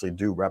you actually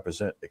do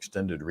represent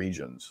extended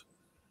regions.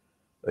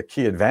 The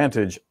key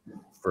advantage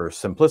for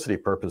simplicity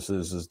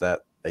purposes is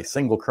that a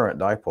single current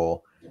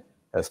dipole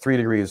has 3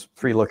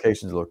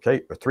 locations of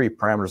three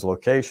parameters of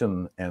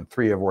location and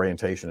 3 of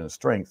orientation and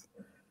strength,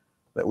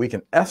 that we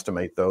can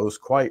estimate those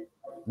quite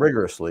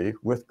rigorously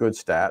with good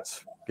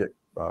stats, get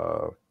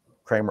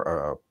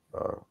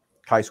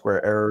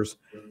chi-square errors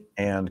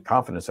and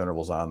confidence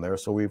intervals on there.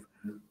 So we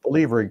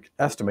believe we're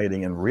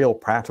estimating in real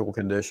practical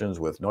conditions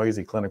with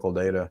noisy clinical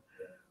data,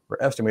 we're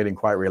estimating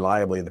quite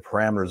reliably the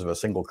parameters of a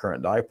single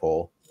current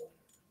dipole,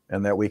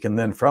 and that we can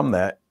then from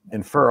that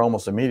infer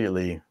almost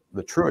immediately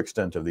the true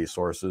extent of these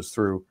sources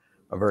through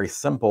a very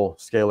simple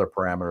scalar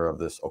parameter of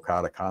this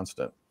Okada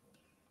constant.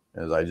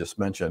 As I just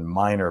mentioned,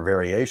 minor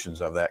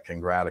variations of that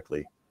can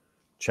radically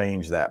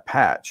change that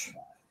patch.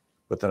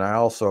 But then I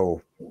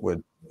also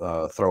would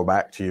throw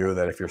back to you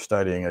that if you're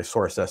studying a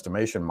source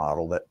estimation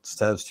model that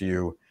says to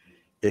you,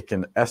 it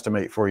can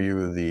estimate for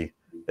you the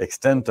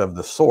extent of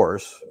the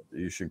source,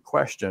 you should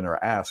question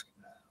or ask,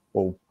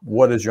 well,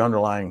 what is your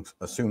underlying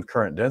assumed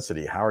current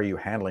density? How are you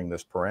handling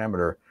this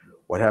parameter?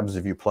 What happens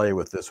if you play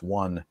with this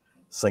one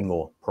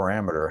single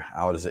parameter?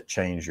 How does it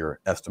change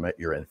your estimate,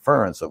 your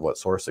inference of what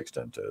source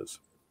extent is?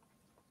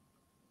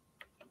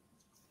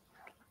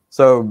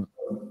 So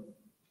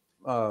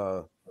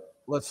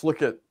let's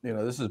look at,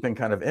 this has been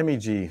kind of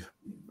MEG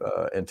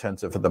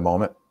intensive at the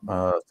moment.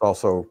 It's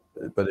also,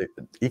 but it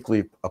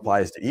equally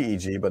applies to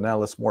EEG, but now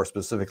let's more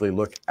specifically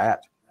look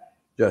at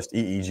just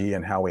EEG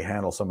and how we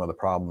handle some of the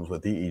problems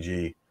with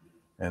EEG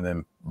and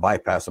then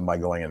bypass them by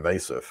going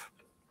invasive.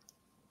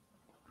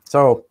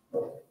 So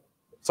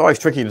it's always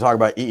tricky to talk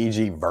about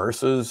EEG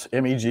versus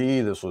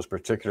MEG. This was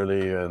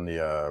particularly in the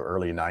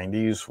early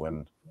 90s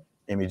when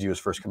MEG was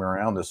first coming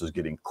around. This is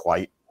getting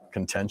quite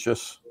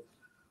contentious.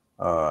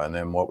 And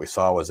then what we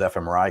saw was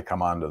fMRI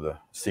come onto the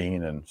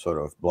scene and sort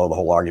of blow the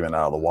whole argument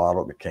out of the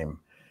water. It became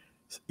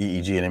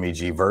EEG and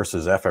MEG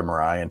versus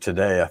fMRI. And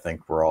today, I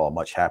think we're all a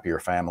much happier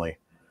family.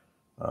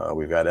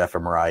 We've got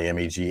fMRI,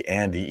 MEG,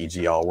 and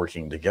EEG all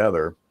working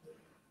together.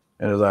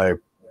 And as I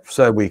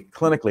said, we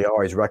clinically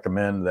always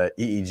recommend that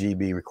EEG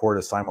be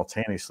recorded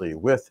simultaneously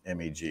with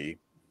MEG.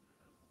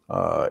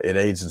 It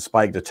aids in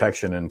spike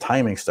detection and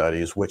timing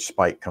studies, which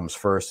spike comes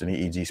first, an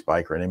EEG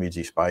spike or an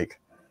MEG spike.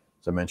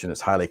 As I mentioned, it's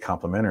highly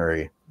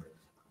complementary.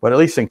 But at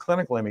least in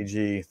clinical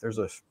MEG, there's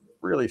a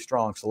really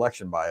strong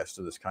selection bias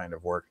to this kind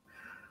of work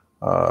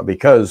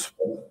because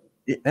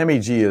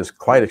MEG is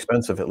quite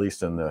expensive, at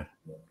least in the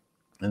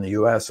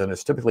US, and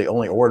it's typically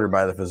only ordered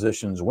by the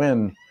physicians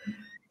when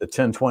the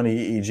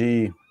 1020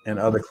 EEG and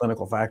other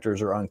clinical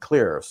factors are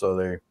unclear. So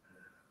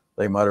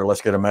they mutter,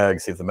 let's get a MEG,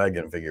 see if the MEG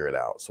can figure it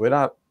out. So we're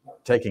not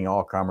taking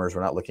all comers.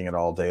 We're not looking at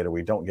all data.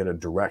 We don't get a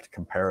direct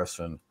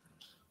comparison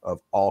of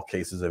all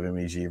cases of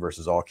MEG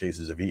versus all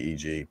cases of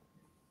EEG,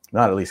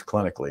 not at least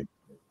clinically.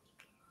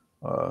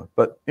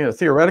 But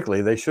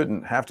theoretically, they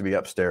shouldn't have to be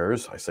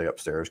upstairs. I say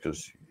upstairs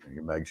because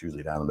your MEG's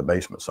usually down in the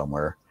basement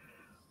somewhere.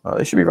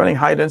 They should be running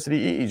high-density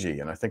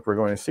EEG, and I think we're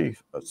going to see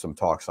some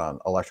talks on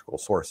electrical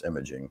source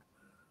imaging,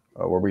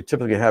 where we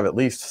typically have at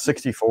least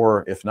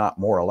 64, if not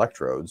more,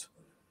 electrodes.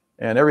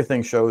 And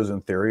everything shows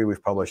in theory,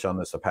 we've published on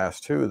this the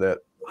past too, that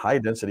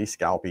high-density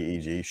scalp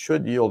EEG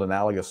should yield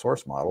analogous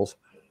source models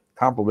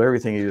comparable to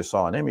everything you just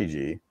saw in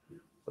MEG.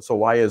 So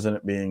why isn't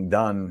it being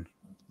done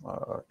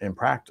in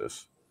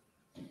practice?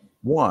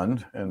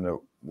 One, and I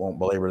won't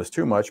belabor this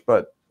too much,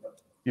 but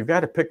you've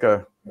got to pick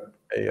a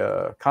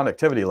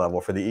conductivity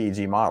level for the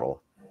EEG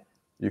model.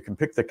 You can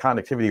pick the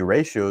conductivity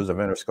ratios of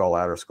inner skull,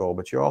 outer skull,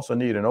 but you also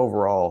need an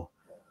overall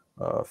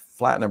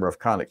flat number of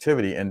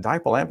conductivity, and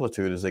dipole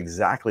amplitude is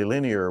exactly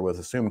linear with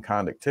assumed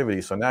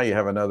conductivity. So now you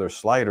have another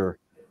slider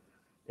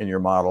in your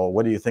model.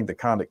 What do you think the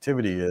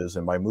conductivity is?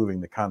 And by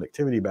moving the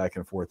conductivity back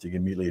and forth, you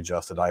can immediately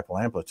adjust the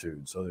dipole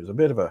amplitude. So there's a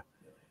bit of a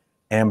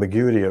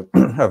ambiguity of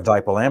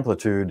dipole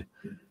amplitude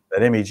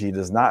that MEG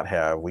does not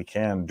have. We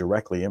can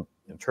directly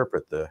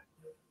interpret the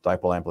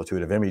dipole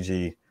amplitude of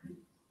MEG.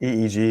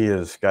 EEG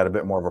has got a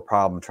bit more of a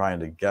problem trying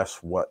to guess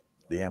what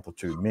the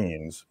amplitude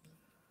means.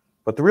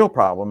 But the real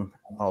problem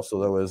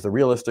also, though, is the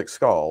realistic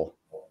skull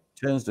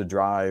tends to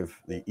drive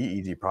the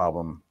EEG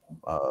problem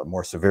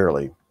more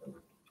severely.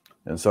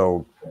 And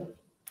so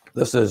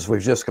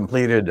we've just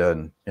completed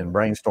in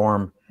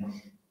Brainstorm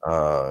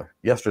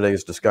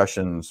yesterday's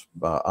discussions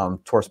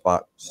on source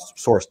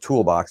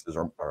toolboxes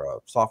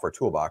or software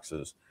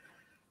toolboxes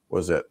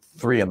was at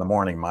 3 in the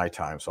morning my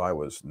time, so I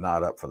was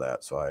not up for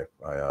that. So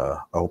I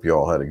hope you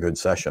all had a good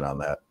session on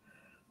that.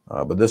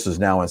 But this is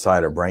now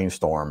inside of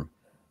Brainstorm.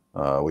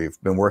 We've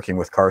been working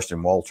with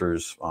Karsten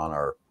Walters on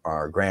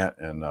our grant,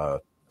 and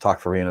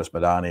Takfarinas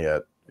Madani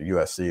at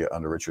USC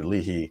under Richard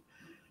Leahy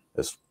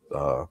has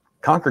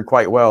conquered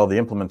quite well the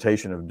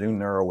implementation of Dune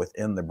Neuro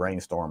within the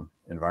Brainstorm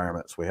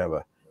environments. We have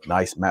a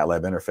nice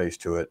MATLAB interface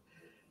to it,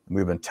 and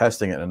we've been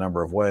testing it in a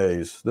number of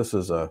ways. This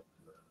is a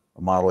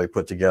model we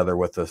put together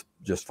with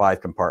just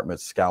 5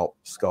 compartments: scalp,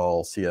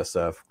 skull,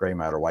 CSF, gray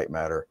matter, white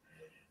matter.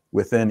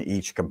 Within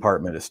each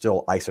compartment is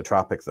still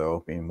isotropic,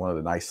 though. I mean, one of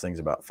the nice things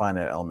about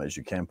finite elements,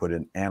 you can put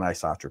in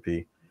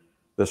anisotropy.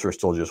 This we're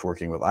still just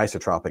working with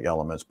isotropic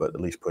elements, but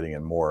at least putting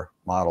in more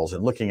models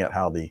and looking at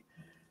how the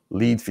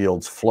lead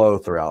fields flow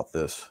throughout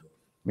this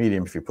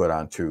medium if you put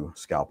on 2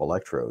 scalp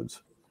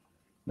electrodes.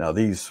 Now,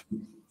 these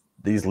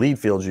lead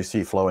fields you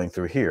see flowing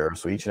through here,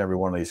 so each and every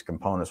one of these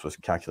components was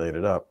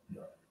calculated up.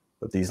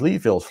 But these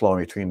lead fields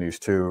flowing between these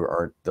two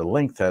the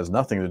length has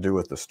nothing to do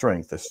with the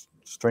strength. The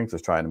strength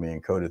is trying to be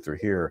encoded through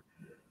here.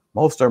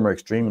 Most of them are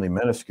extremely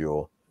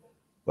minuscule,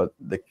 but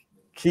the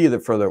key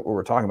for what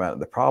we're talking about,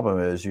 the problem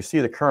is you see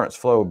the currents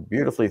flow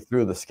beautifully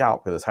through the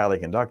scalp because it's highly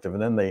conductive,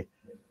 and then they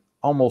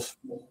almost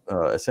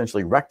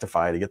essentially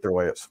rectify to get their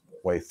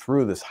way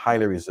through this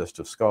highly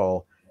resistive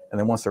skull. And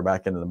then once they're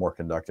back into the more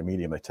conductive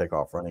medium, they take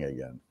off running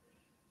again.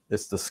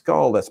 It's the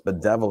skull that's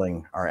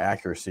bedeviling our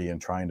accuracy in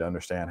trying to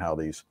understand how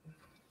these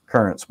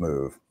currents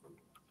move.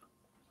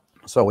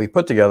 So we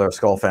put together a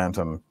skull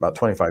phantom about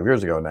 25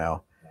 years ago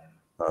now,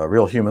 a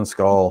real human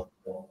skull,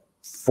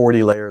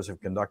 40 layers of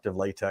conductive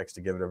latex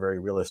to give it a very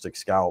realistic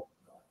scalp,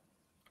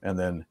 and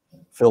then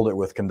filled it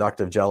with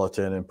conductive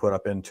gelatin and put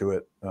up into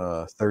it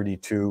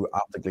 32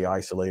 optically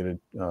isolated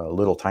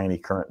little tiny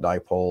current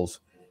dipoles.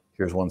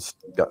 Here's one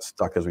got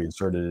stuck as we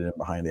inserted it in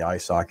behind the eye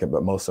socket,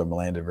 but most of them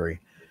landed very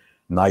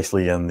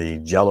nicely in the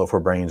jello for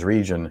brains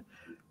region.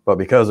 But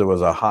because it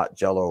was a hot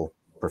jello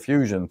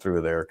perfusion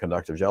through their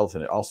conductive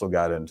gelatin, it also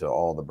got into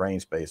all the brain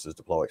spaces,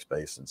 diploic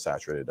space, and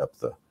saturated up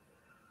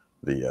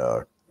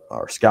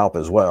our scalp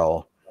as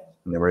well.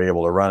 And they were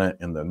able to run it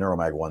in the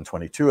NeuroMag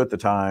 122 at the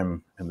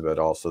time, and but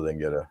also then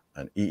get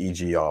an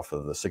EEG off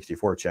of the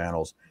 64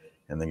 channels,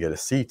 and then get a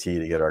CT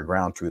to get our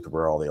ground truth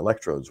where all the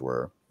electrodes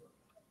were.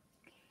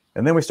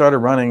 And then we started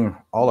running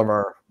all of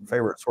our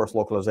favorite source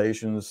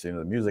localizations,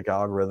 the music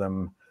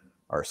algorithm,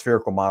 our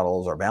spherical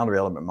models, our boundary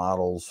element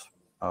models,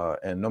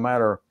 and no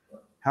matter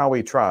how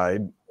we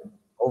tried,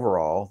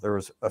 overall, there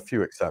was a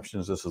few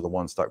exceptions. This is the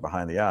one stuck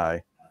behind the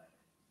eye.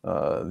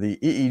 The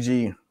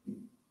EEG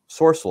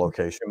source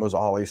location was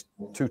always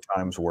 2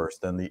 times worse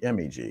than the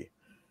MEG.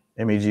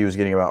 MEG was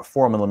getting about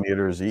 4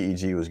 millimeters,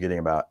 EEG was getting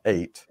about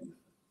 8.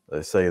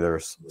 They say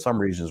there's some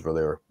regions where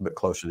they're a bit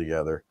closer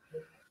together.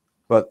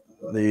 But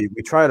we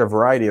tried a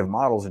variety of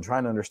models and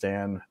trying to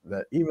understand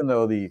that even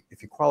though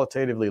if you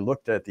qualitatively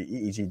looked at the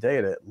EEG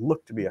data, it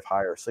looked to be a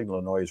higher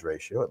signal-to-noise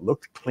ratio. It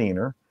looked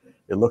cleaner.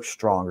 It looked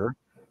stronger,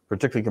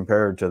 particularly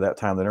compared to that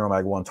time the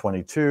NeuroMag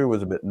 122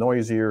 was a bit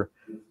noisier.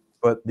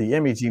 But the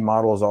MEG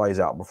model is always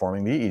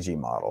outperforming the EEG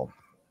model.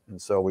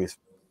 And so we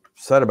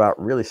set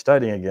about really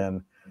studying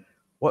again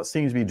what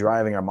seems to be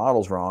driving our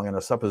models wrong. And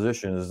the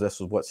supposition is this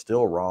is what's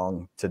still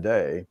wrong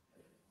today,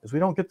 is we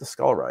don't get the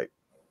skull right.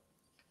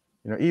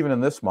 Even in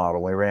this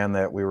model, we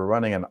were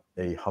running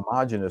a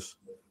homogeneous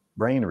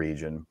brain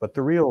region, but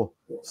the real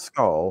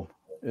skull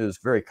is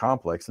very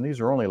complex, and these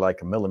are only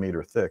like a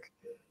millimeter thick.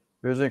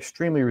 There's an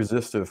extremely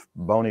resistive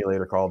bony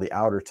layer called the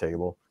outer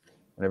table,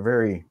 and a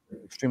very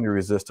extremely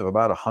resistive,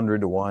 about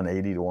 100 to 1,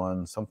 80 to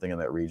 1, something in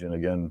that region.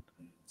 Again,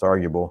 it's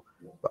arguable,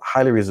 but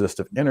highly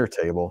resistive inner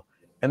table.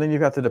 And then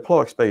you've got the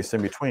diploic space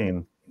in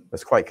between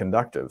that's quite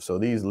conductive. So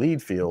these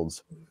lead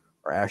fields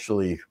are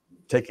actually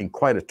taking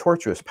quite a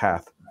tortuous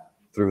path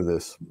through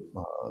this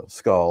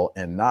skull,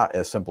 and not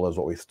as simple as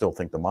what we still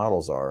think the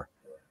models are.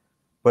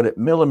 But at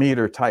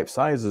millimeter type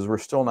sizes, we're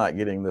still not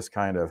getting this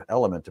kind of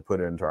element to put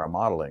into our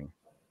modeling.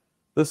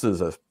 This is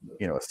a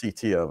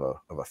CT of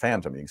a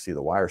phantom. You can see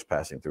the wires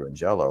passing through in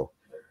jello.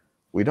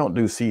 We don't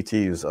do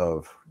CTs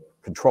of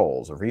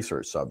controls of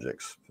research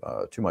subjects,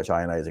 too much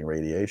ionizing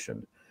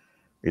radiation.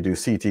 We do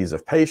CTs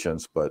of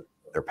patients, but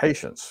they're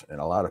patients, and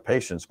a lot of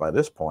patients by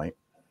this point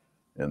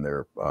in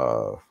their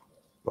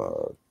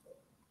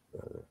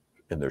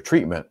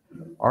treatment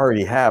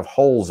already have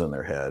holes in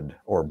their head,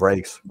 or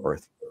breaks, or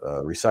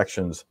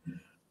resections,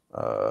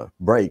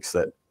 breaks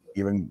that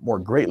even more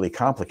greatly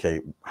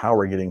complicate how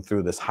we're getting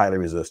through this highly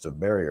resistive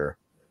barrier.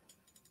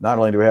 Not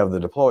only do we have the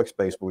diploic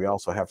space, but we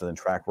also have to then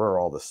track where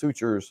all the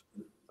sutures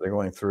they're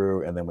going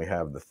through, and then we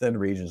have the thin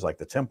regions like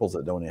the temples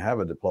that don't even have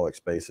a diploic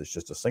space. It's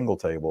just a single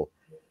table.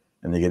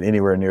 And you get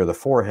anywhere near the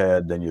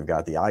forehead, then you've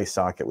got the eye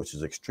socket, which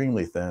is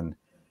extremely thin.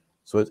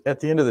 So at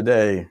the end of the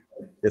day,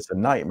 it's a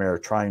nightmare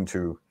trying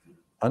to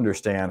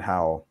understand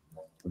how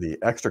the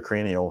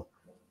extracranial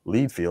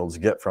lead fields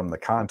get from the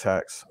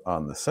contacts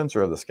on the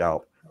center of the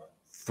scalp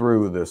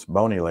through this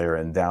bony layer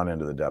and down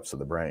into the depths of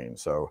the brain.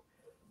 So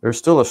there's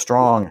still a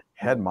strong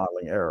head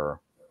modeling error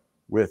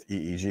with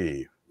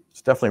EEG.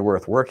 It's definitely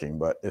worth working,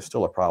 but it's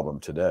still a problem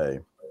today.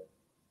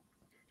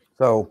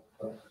 So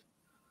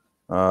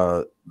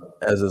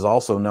as is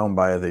also known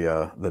by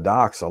the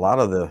docs, a lot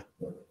of the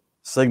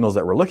signals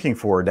that we're looking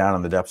for down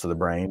in the depths of the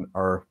brain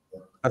are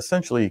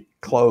essentially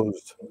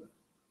closed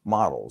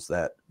models.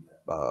 That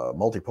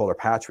multipolar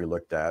patch we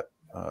looked at,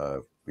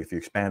 if you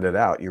expand it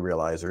out, you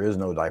realize there is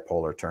no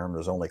dipolar term.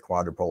 There's only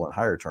quadrupolar and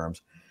higher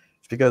terms.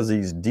 It's because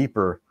these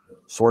deeper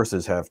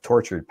sources have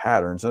tortured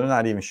patterns, and they're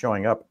not even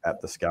showing up at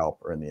the scalp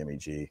or in the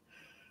MEG.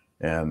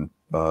 And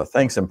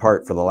thanks in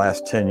part for the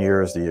last 10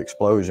 years, the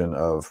explosion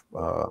of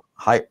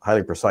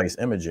highly precise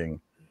imaging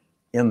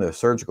in the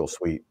surgical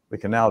suite, we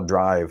can now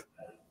drive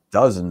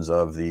dozens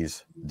of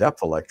these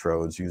depth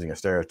electrodes using a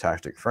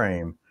stereotactic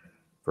frame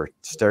for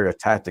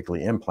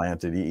stereotactically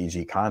implanted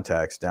EEG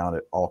contacts down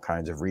at all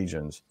kinds of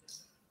regions.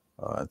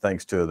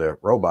 Thanks to the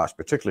robots,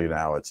 particularly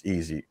now, it's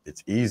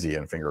easy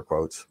in finger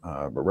quotes,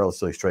 but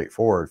relatively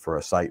straightforward for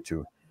a site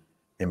to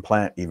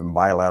implant even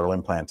bilateral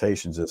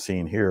implantations as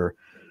seen here,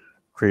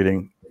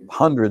 creating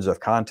hundreds of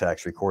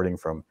contacts recording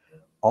from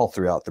all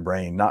throughout the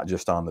brain, not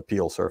just on the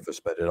peel surface,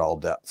 but at all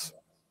depths.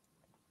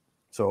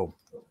 So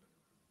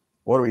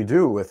what do we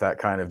do with that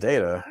kind of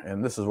data?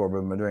 And this is where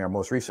we've been doing our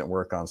most recent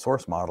work on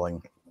source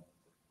modeling.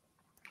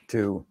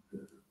 To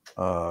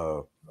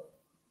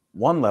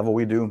one level,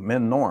 we do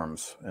min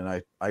norms,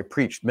 and I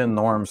preached min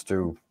norms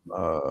to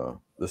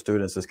the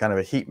students as kind of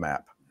a heat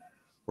map,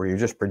 where you're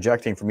just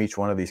projecting from each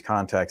one of these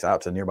contacts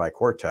out to nearby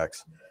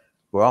cortex.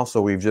 But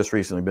also, we've just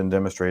recently been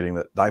demonstrating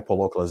that dipole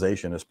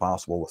localization is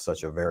possible with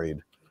such a varied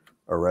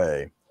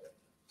array.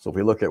 So if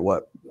we look at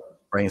what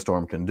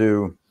Brainstorm can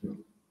do,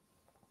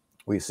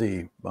 we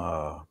see,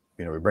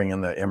 we bring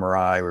in the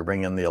MRI, we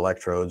bring in the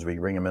electrodes, we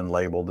bring them in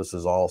labeled. This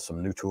is all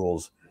some new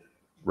tools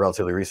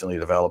relatively recently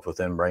developed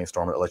within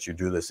Brainstorm that lets you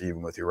do this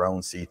even with your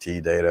own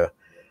CT data.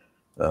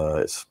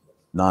 It's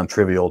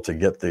non-trivial to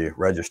get the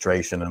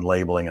registration and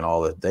labeling and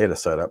all the data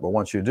set up. But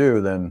once you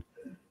do, then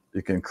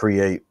you can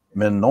create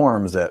min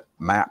norms that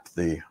map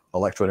the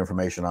electrode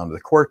information onto the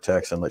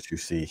cortex and lets you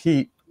see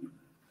heat.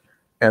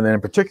 And then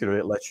in particular,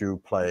 it lets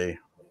you play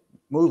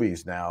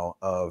movies now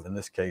of, in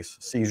this case,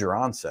 seizure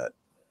onset.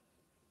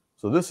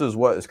 So this is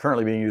what is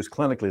currently being used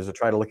clinically, is to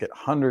try to look at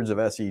hundreds of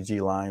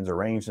SEEG lines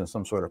arranged in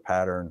some sort of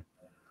pattern.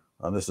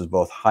 This is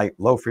both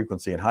low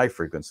frequency and high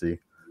frequency.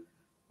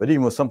 But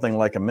even with something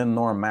like a min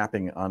norm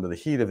mapping onto the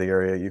heat of the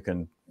area, you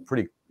can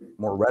pretty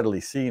more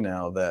readily see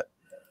now that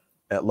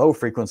at low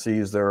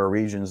frequencies, there are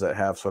regions that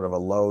have sort of a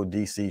low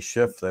DC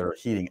shift that are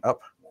heating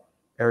up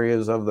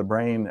areas of the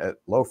brain at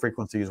low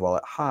frequencies, while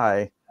at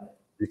high,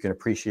 you can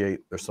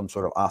appreciate there's some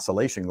sort of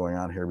oscillation going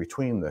on here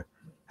between the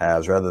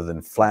halves. Rather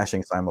than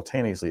flashing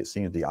simultaneously, it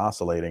seems to be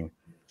oscillating.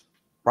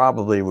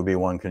 Probably would be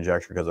one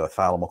conjecture because of a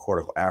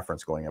thalamocortical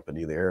afference going up in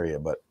either area,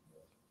 but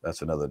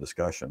that's another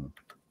discussion.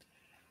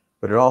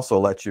 But it also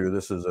lets you,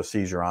 this is a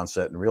seizure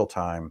onset in real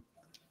time.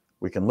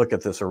 We can look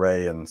at this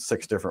array in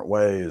 6 different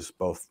ways,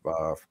 both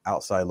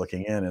outside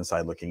looking in,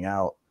 inside looking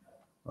out,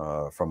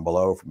 from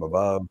below, from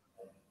above,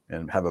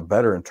 and have a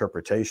better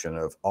interpretation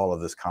of all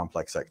of this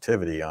complex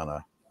activity on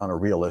a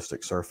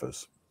realistic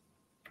surface.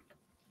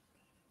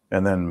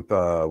 And then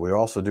we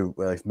also do,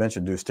 like I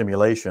mentioned, do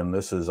stimulation.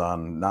 This is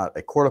on not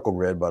a cortical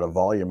grid, but a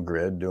volume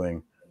grid,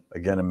 doing,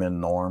 again, a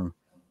min norm,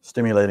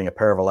 stimulating a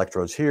pair of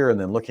electrodes here, and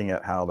then looking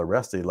at how the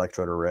rest of the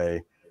electrode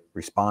array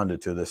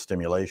responded to this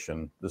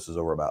stimulation. This is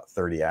over about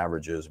 30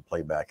 averages,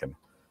 played back in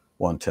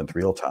 1/10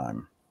 real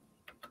time.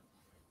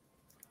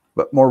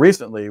 But more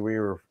recently, we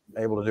were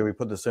able to do, we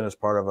put this in as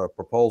part of a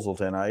proposal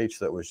to NIH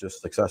that was just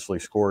successfully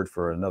scored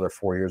for another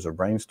 4 years of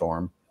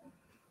brainstorm.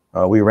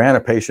 We ran a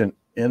patient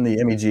in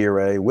the MEG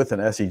array with an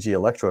SEG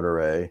electrode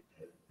array,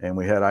 and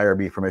we had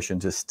IRB permission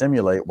to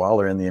stimulate while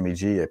they're in the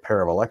MEG a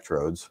pair of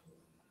electrodes,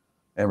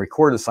 and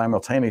recorded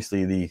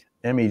simultaneously the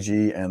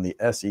MEG and the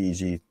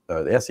SEG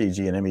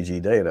and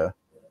MEG data.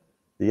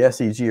 The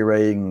SEG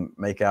array you can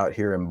make out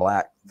here in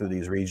black through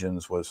these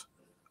regions was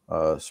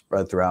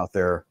spread throughout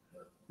there.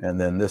 And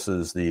then this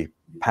is the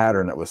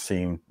pattern that was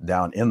seen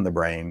down in the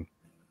brain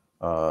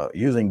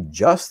using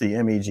just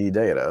the MEG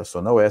data, so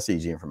no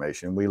SEG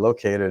information. We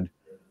located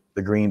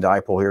the green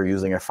dipole here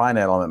using a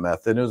finite element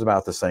method. It was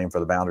about the same for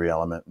the boundary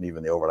element and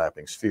even the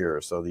overlapping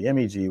sphere. So the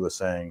MEG was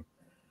saying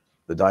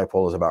the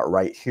dipole is about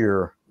right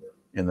here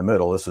in the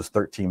middle. This is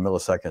 13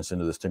 milliseconds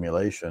into the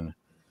stimulation.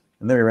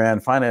 And then we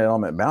ran finite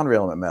element boundary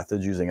element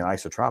methods using an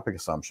isotropic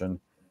assumption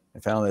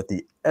and found that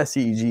the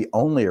SEG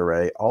only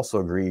array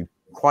also agreed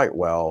quite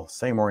well,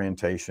 same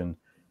orientation,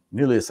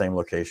 nearly the same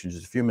location,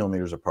 just a few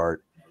millimeters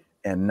apart,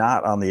 and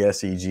not on the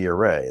SEG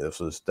array. This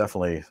was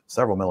definitely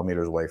several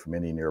millimeters away from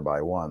any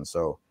nearby one.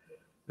 So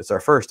it's our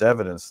first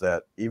evidence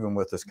that even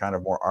with this kind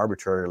of more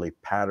arbitrarily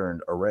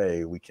patterned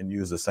array, we can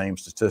use the same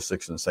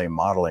statistics and the same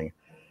modeling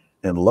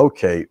and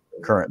locate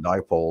current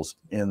dipoles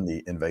in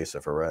the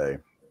invasive array.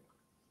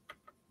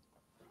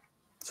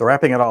 So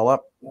wrapping it all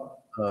up,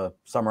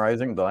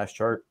 summarizing the last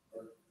chart,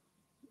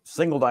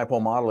 single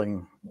dipole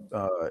modeling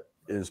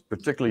is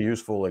particularly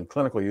useful in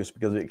clinical use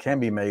because it can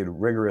be made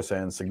rigorous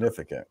and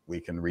significant. We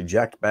can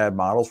reject bad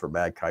models for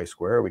bad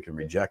chi-square. We can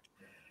reject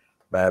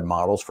bad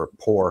models for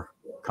poor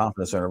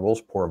confidence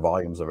intervals, poor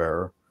volumes of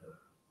error,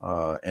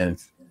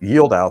 and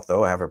yield out,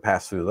 though, after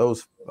pass through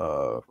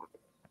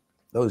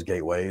those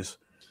gateways,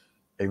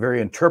 a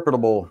very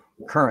interpretable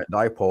current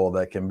dipole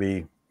that can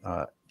be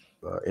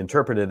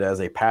interpreted as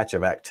a patch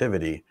of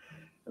activity,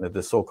 and that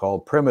this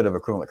so-called primitive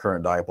equivalent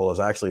current dipole is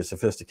actually a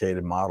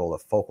sophisticated model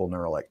of focal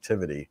neural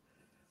activity.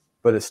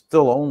 But it's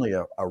still only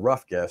a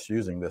rough guess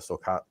using this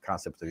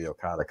concept of the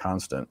Okada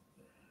constant.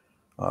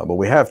 But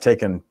we have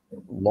taken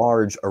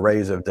large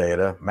arrays of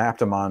data, mapped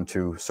them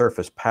onto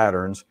surface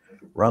patterns,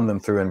 run them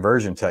through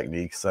inversion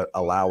techniques that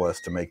allow us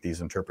to make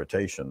these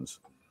interpretations.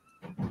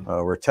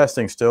 We're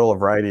testing still a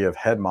variety of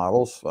head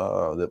models,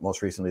 that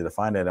most recently the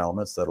finite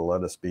elements that'll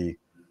let us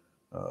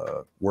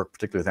work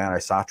particularly with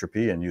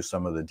anisotropy and use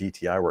some of the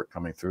DTI work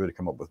coming through to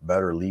come up with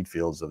better lead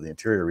fields of the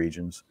interior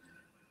regions.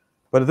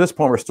 But at this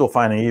point, we're still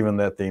finding even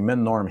that the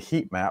min norm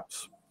heat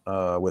maps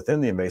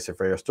within the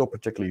invasive array are still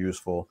particularly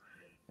useful,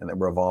 and that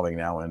we're evolving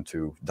now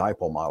into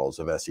dipole models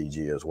of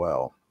SEG as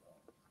well.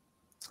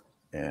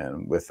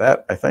 And with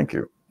that, I thank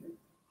you.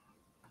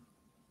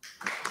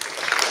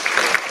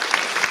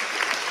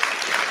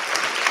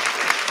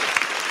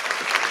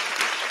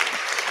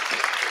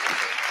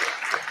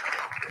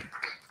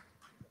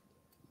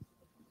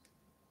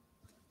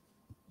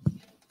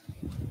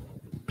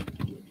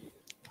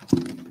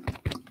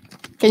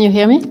 Can you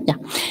hear me? Yeah.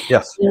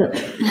 Yes.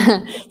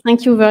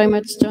 Thank you very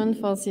much, John,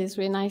 for this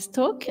really nice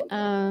talk.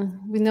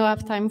 We now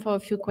have time for a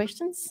few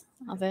questions.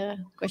 Are there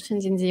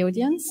questions in the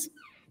audience?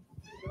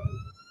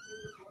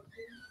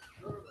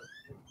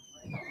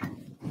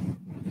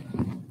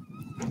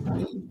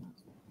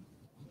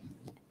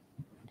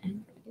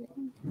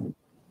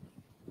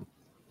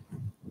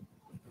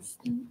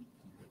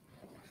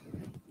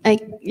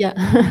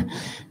 Yeah.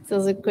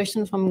 There's a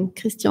question from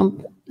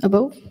Christian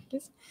above,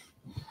 please.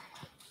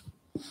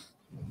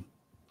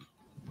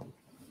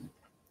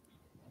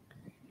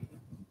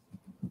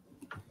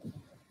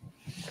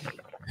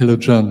 Hello,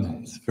 John.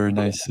 It's very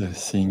nice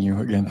seeing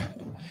you again.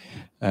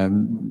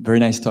 Very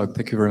nice talk.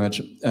 Thank you very much.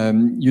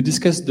 You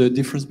discussed the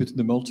difference between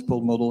the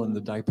multiple model and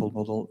the dipole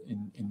model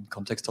in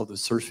context of the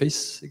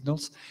surface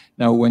signals.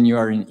 Now, when you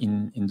are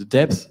in the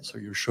depth, so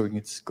you're showing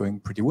it's going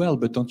pretty well,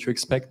 but don't you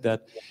expect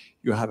that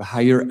you have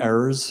higher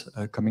errors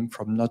coming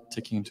from not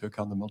taking into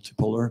account the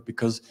multipolar?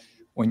 Because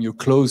when you're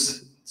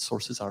close,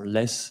 sources are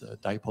less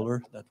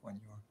dipolar than when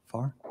you're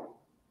far.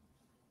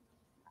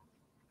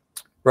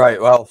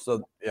 Right. Well,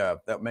 so yeah,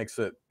 that makes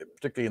it,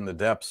 particularly in the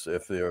depths,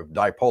 if the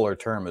dipolar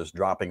term is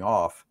dropping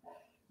off,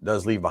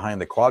 does leave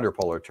behind the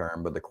quadrupolar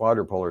term, but the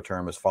quadrupolar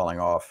term is falling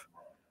off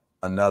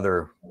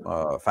another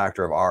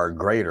factor of R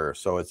greater.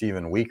 So it's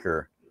even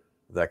weaker,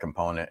 that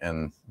component,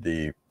 and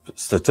the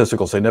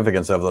statistical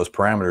significance of those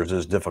parameters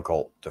is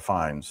difficult to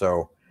find.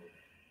 So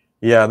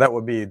yeah, that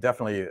would be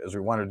definitely, as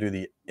we want to do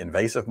the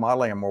invasive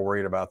modeling, I'm more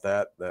worried about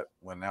that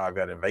when now I've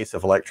got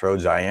invasive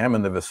electrodes, I am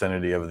in the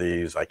vicinity of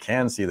these, I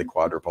can see the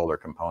quadrupolar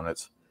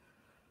components.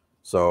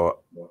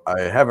 So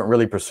I haven't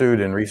really pursued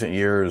in recent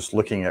years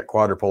looking at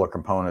quadrupolar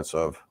components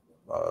of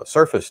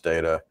surface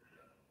data,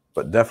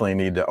 but definitely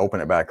need to open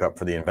it back up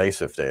for the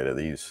invasive data.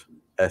 These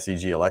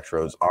SEEG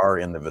electrodes are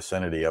in the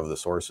vicinity of the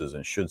sources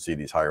and should see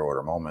these higher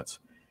order moments,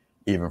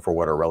 even for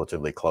what are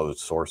relatively closed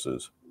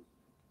sources.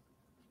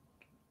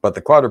 But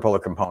the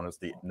quadrupolar components,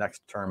 the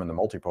next term in the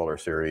multipolar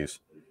series,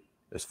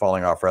 is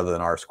falling off rather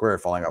than R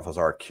squared, falling off as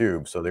R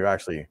cubed. So they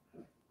actually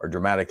are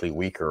dramatically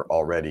weaker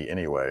already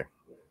anyway.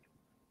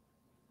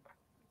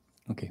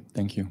 Okay,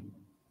 thank you.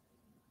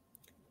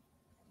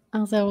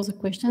 Are there other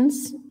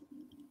questions?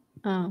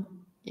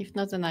 If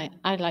not, then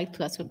I'd like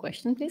to ask a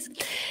question, please.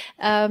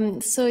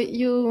 So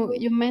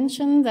you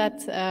mentioned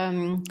that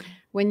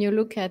when you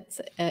look at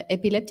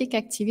epileptic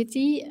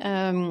activity,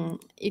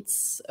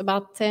 it's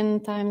about 10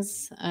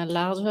 times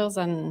larger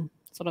than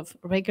sort of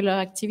regular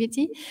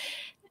activity.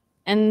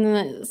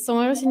 And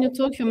somewhere else in your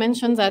talk, you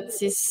mentioned that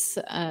this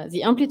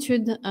the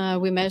amplitude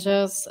we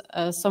measure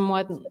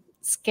somewhat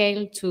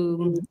scale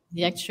to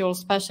the actual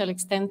spatial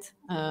extent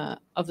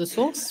of the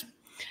source.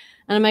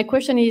 And my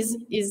question is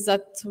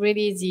that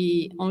really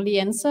the only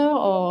answer,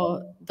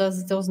 or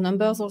does those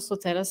numbers also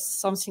tell us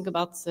something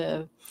about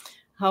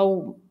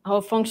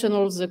how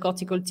functional the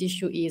cortical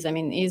tissue is? I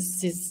mean, is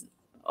this,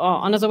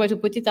 or another way to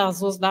put it, are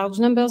those large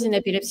numbers in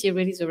epilepsy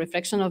really the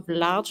reflection of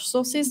large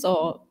sources,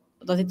 or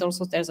does it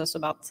also tell us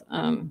about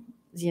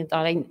the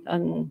underlying,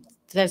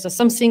 tells us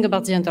something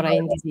about the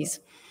underlying disease?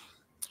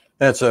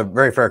 That's a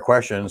very fair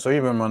question. So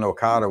even when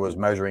Okada was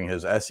measuring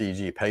his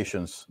SEEG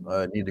patients,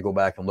 need to go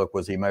back and look,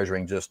 was he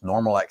measuring just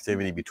normal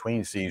activity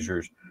between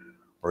seizures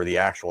or the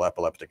actual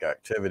epileptic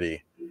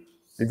activity?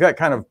 You've got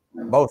kind of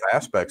both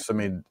aspects. I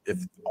mean,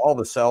 if all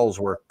the cells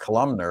were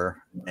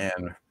columnar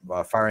and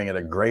firing at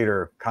a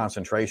greater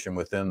concentration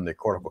within the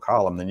cortical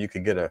column, then you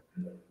could get a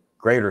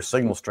greater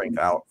signal strength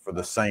out for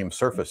the same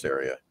surface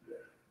area.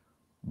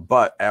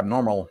 But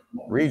abnormal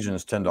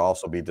regions tend to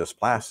also be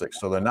dysplastic,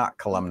 so they're not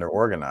columnar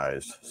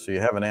organized. So you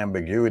have an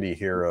ambiguity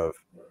here of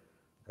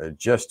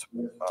just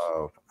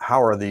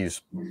how are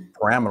these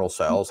pyramidal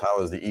cells, how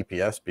is the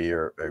EPSB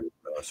or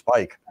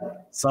spike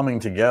summing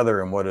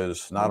together in what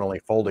is not only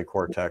folded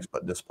cortex,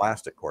 but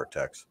dysplastic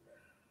cortex.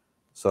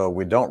 So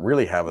we don't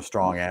really have a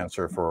strong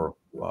answer for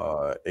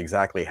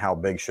exactly how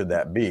big should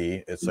that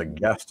be. It's a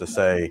guess to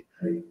say,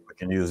 we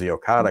can use the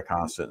Okada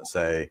constant and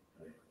say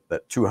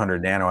that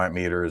 200 nanoamp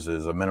meters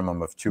is a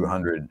minimum of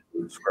 200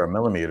 square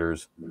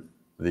millimeters.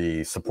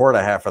 The support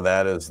I have for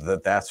that is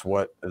that that's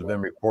what has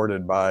been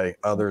reported by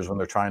others when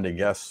they're trying to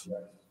guess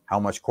how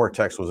much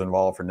cortex was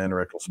involved for an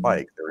interatrial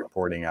spike. They're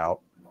reporting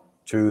out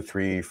 200,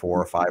 300,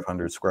 400,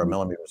 500 square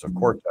millimeters of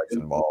cortex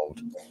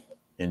involved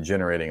in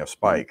generating a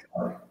spike.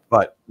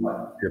 But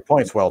your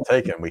point's well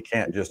taken. We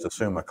can't just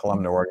assume a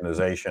columnar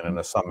organization and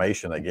a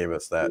summation that gave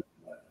us that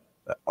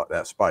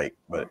spike,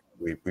 but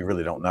we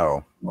really don't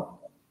know.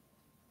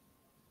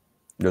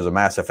 There's a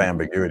massive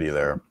ambiguity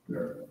there.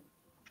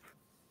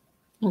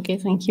 Okay,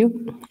 thank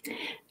you.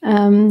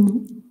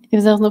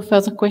 If there's no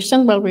further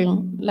question, well,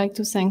 we'd like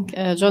to thank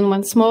John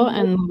once more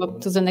and move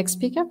up to the next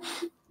speaker.